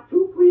talking about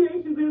two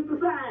creations in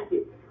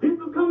society. This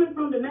is coming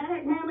from the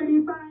Nag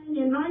Hammadi find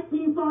in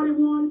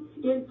 1941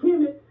 in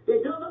Kemet.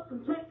 They dug up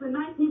some texts in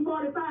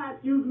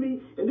 1945,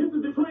 and this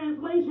is the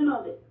translation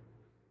of it.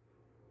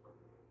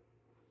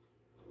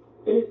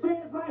 And it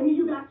says right here,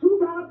 you got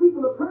two kind of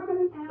people, the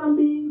permanent atom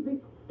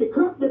beings, the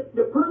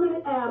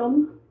permanent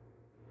atoms,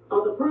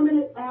 or the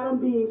permanent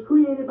atom beings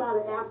created by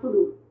the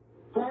absolute,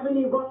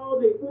 having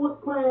evolved a fourth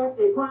class,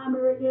 a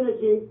primary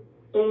energy,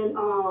 and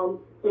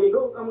it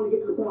goes, I'm going to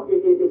get to the point,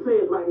 it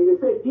says right here, it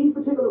says these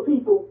particular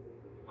people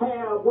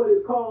have what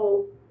is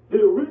called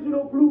the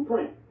original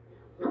blueprint.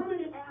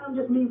 Permanent atom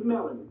just means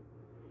melanin.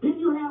 Then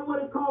you have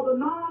what is called the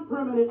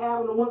non-permanent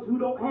atom, the ones who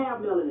don't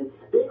have melanin.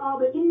 They are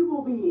the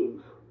evil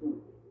beings.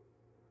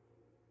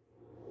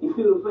 You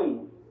see what I'm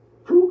saying?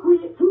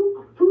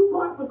 Two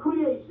parts of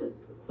creation.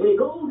 And it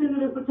goes into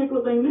this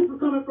particular thing. This is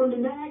coming from the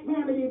Nag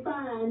Hammadi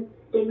find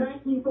in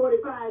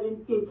 1945 in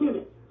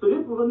Kemet. So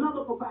this was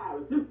another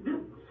papyrus.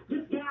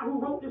 This guy who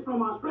wrote this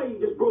from Australia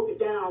just broke it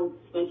down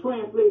and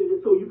translated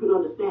it so you could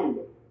understand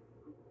it.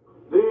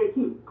 Very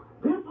key.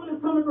 This one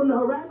is coming from the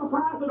Harappa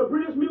Papyrus of the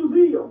British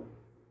Museum.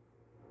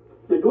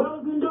 The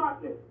Dwellers in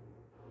Darkness.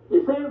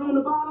 It says on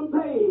the bottom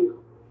page,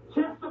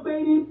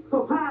 Chesterbated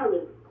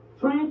Papyrus,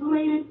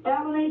 translated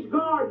Alan H.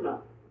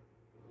 Gardner.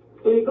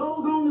 And it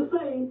goes on to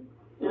say,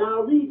 and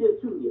I'll read this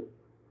to you.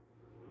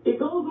 It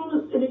goes on to,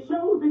 and it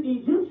shows that the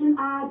Egyptian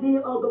idea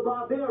of the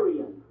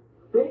barbarians.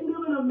 They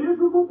live in a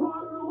miserable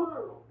part of the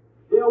world.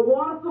 Their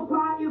water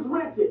supply is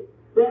wretched.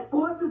 That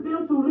forces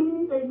them to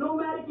lead a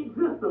nomadic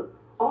existence.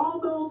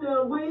 Although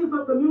their ways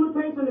of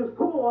communication is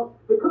poor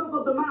because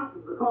of the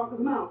mountains, the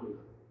Caucasus Mountains.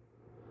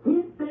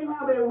 Hence, they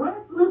have a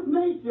restless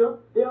nature.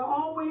 They are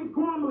always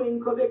grumbling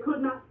because they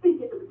could not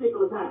speak at the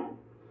particular time.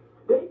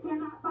 They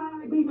cannot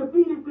finally be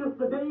defeated since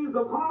the days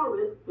of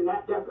Horus, and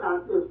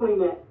I'll explain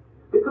that.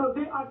 Because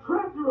they are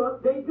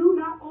treacherous, they do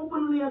not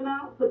openly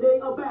announce the day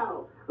of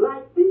battle.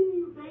 Like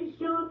thieves, they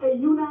shun a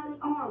united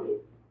army.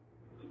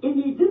 In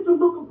the Egyptian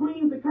Book of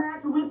Dreams, the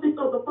characteristics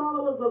of the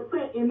followers of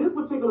Set, in this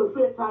particular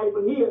Set type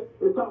in here,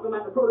 is talking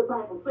about the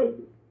prototype of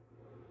Satan.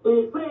 And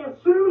it says,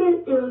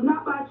 surely it is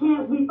not by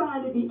chance we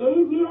find that the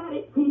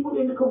Asiatic people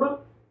in the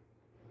corrupt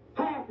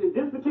passage,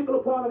 this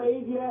particular part of the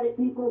Asiatic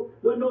people,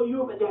 wasn't no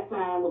Europe at that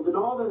time, was the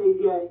northern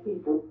Asiatic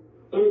people.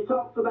 And it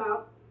talks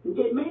about,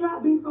 it may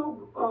not be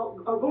so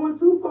going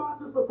too far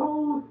to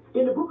suppose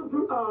in the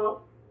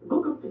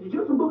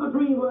Egyptian Book of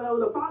Dreams, where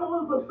the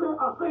followers of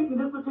Satan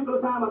this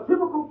particular time are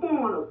typical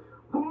foreigners.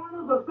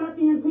 Foreigners are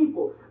Sethian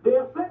people.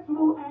 Their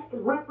sexual act is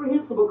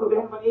reprehensible because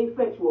they have an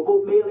asexual,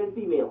 both male and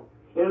female.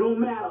 And it don't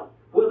matter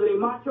whether they're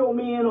macho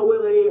men or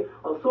whether they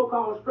are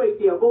so-called straight,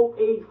 they are both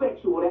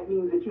asexual. That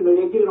means that,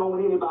 they get it on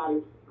with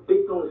anybody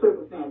based on the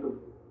circumstances.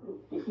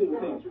 You see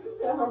what I'm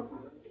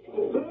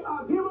saying? They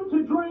are given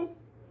to drink.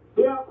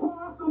 They are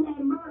quarrelsome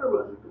and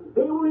murderers.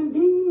 They will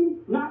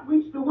indeed not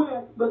reach the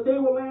west, but they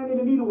will land in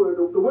the needlework.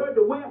 The word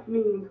the west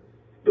means,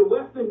 the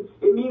western,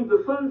 it means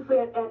the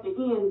sunset at the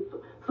end.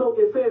 So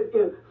it says,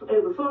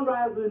 as the sun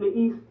rises in the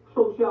east,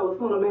 so shall the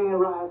Son of Man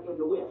rise in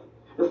the west.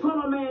 The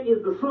Son of Man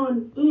is the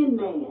sun in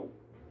man.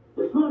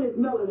 The sun is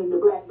melanin, the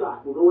black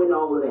dot. We'll go into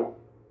all of that.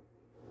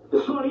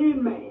 The sun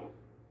in man.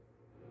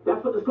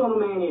 That's what the Son of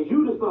Man is.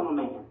 You the Son of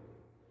Man.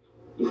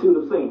 You see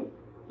what I'm saying?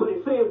 But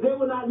it says they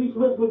will not reach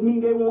rest with me.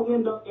 They won't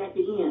end up at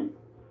the end.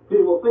 They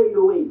will fade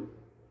away.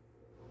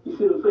 You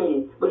see what I'm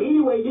saying? But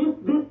anyway,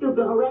 this is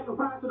the Harappa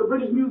Papyrus of the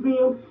British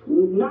Museum,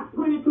 not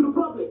printed to the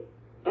public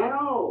at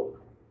all.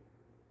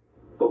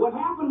 But what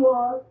happened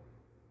was,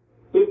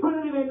 they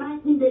printed it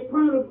in they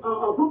printed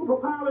a book of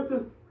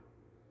papyruses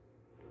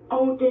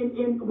on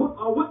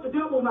what the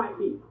devil might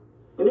be.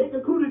 And they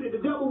concluded that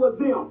the devil was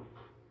them,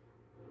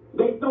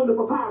 based on the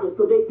papyrus.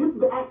 So this is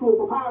the actual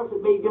papyrus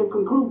that made them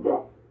conclude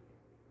that.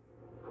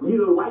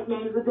 The white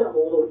man is the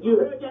devil. You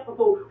heard that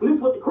before. Well, this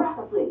is what the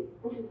crackers say.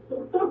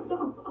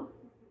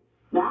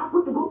 Now, I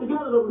put the book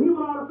together to leave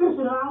it artificial,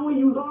 and I only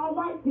use all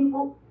white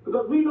people,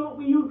 because we know what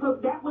we use,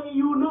 because that way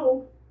you'll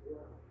know.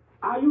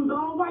 I use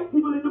all white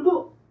people in the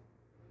book.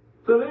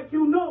 So let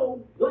you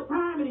know what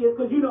time it is,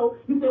 because you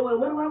say, well,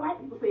 what do our white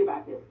people say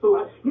about this? So,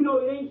 it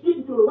ain't shit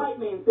until the white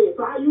man says.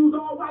 So I use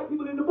all white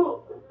people in the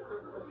book.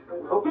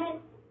 Okay?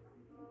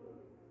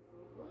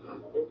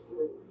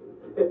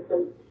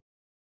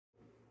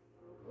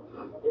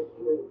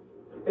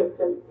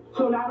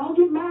 So now don't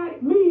get mad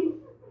at me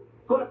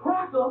for the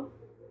cracker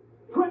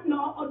printing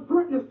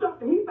the stuff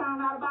that he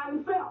found out about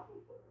himself.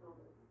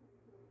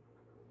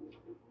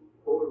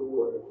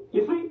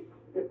 You see?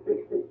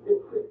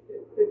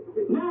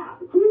 Now,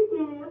 the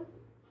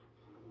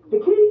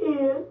key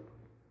is,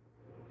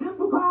 this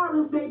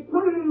papyrus, they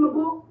put it in the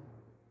book.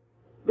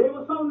 They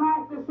were so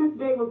nice that since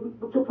they was,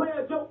 to play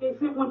a joke, they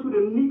sent one to the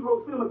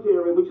Negro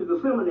Cemetery, which is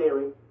a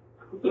seminary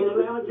in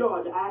Atlanta,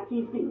 Georgia,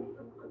 ITC.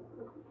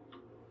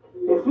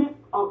 They sent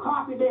a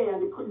copy there,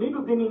 and the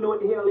niggas didn't even know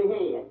what the hell they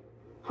had.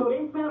 So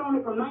they sat on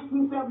it from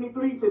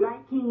 1973 to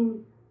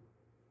 1992,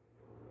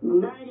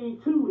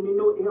 and they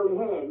know what the hell they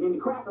had. And then the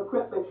cracker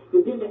crept back,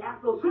 then the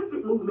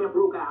Afrocentric movement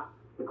broke out.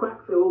 The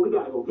cracker said, well, we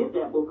gotta go get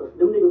that book, because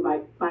them niggas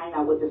might find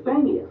out what this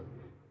thing is.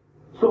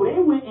 So they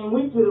went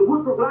to the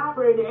Woodruff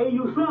Library, the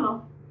AU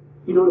Center,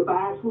 you know, the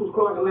five schools,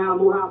 Clark, Atlanta,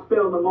 Morehouse,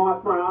 Spelman,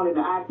 Morris Brown, and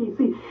the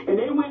ITC, and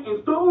they went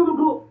and stole the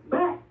book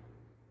back,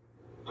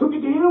 took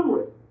it to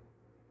Emory.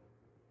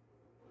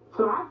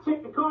 So I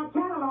checked the card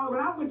catalog,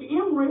 and I went to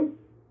Emory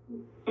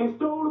and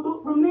stole the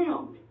book from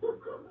them.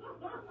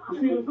 You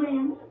see what I'm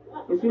saying?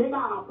 And see, they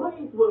got a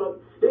place with all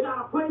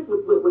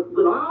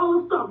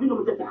the stuff, you know,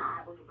 with the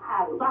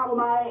Bible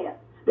my ass.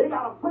 They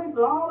got a place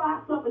with all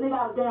that stuff, and they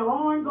got a damn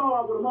orange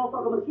guard with a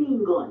motherfucking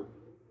machine gun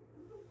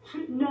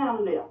sitting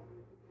down there.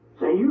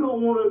 Saying, you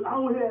don't want to, I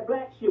don't want to hear that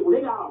black shit. Well,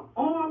 they got an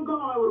armed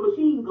guard with a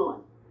machine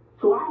gun.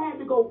 So I had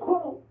to go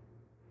close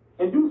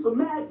and do some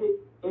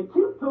magic and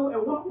tiptoe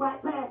and walk right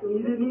past him.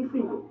 You didn't even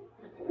see me.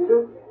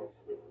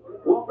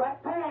 Walk right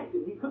past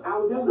him. I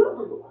was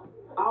invisible.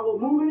 I was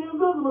moving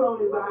invisible on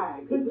his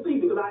behind. Couldn't see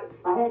me because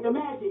I had the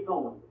magic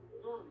going.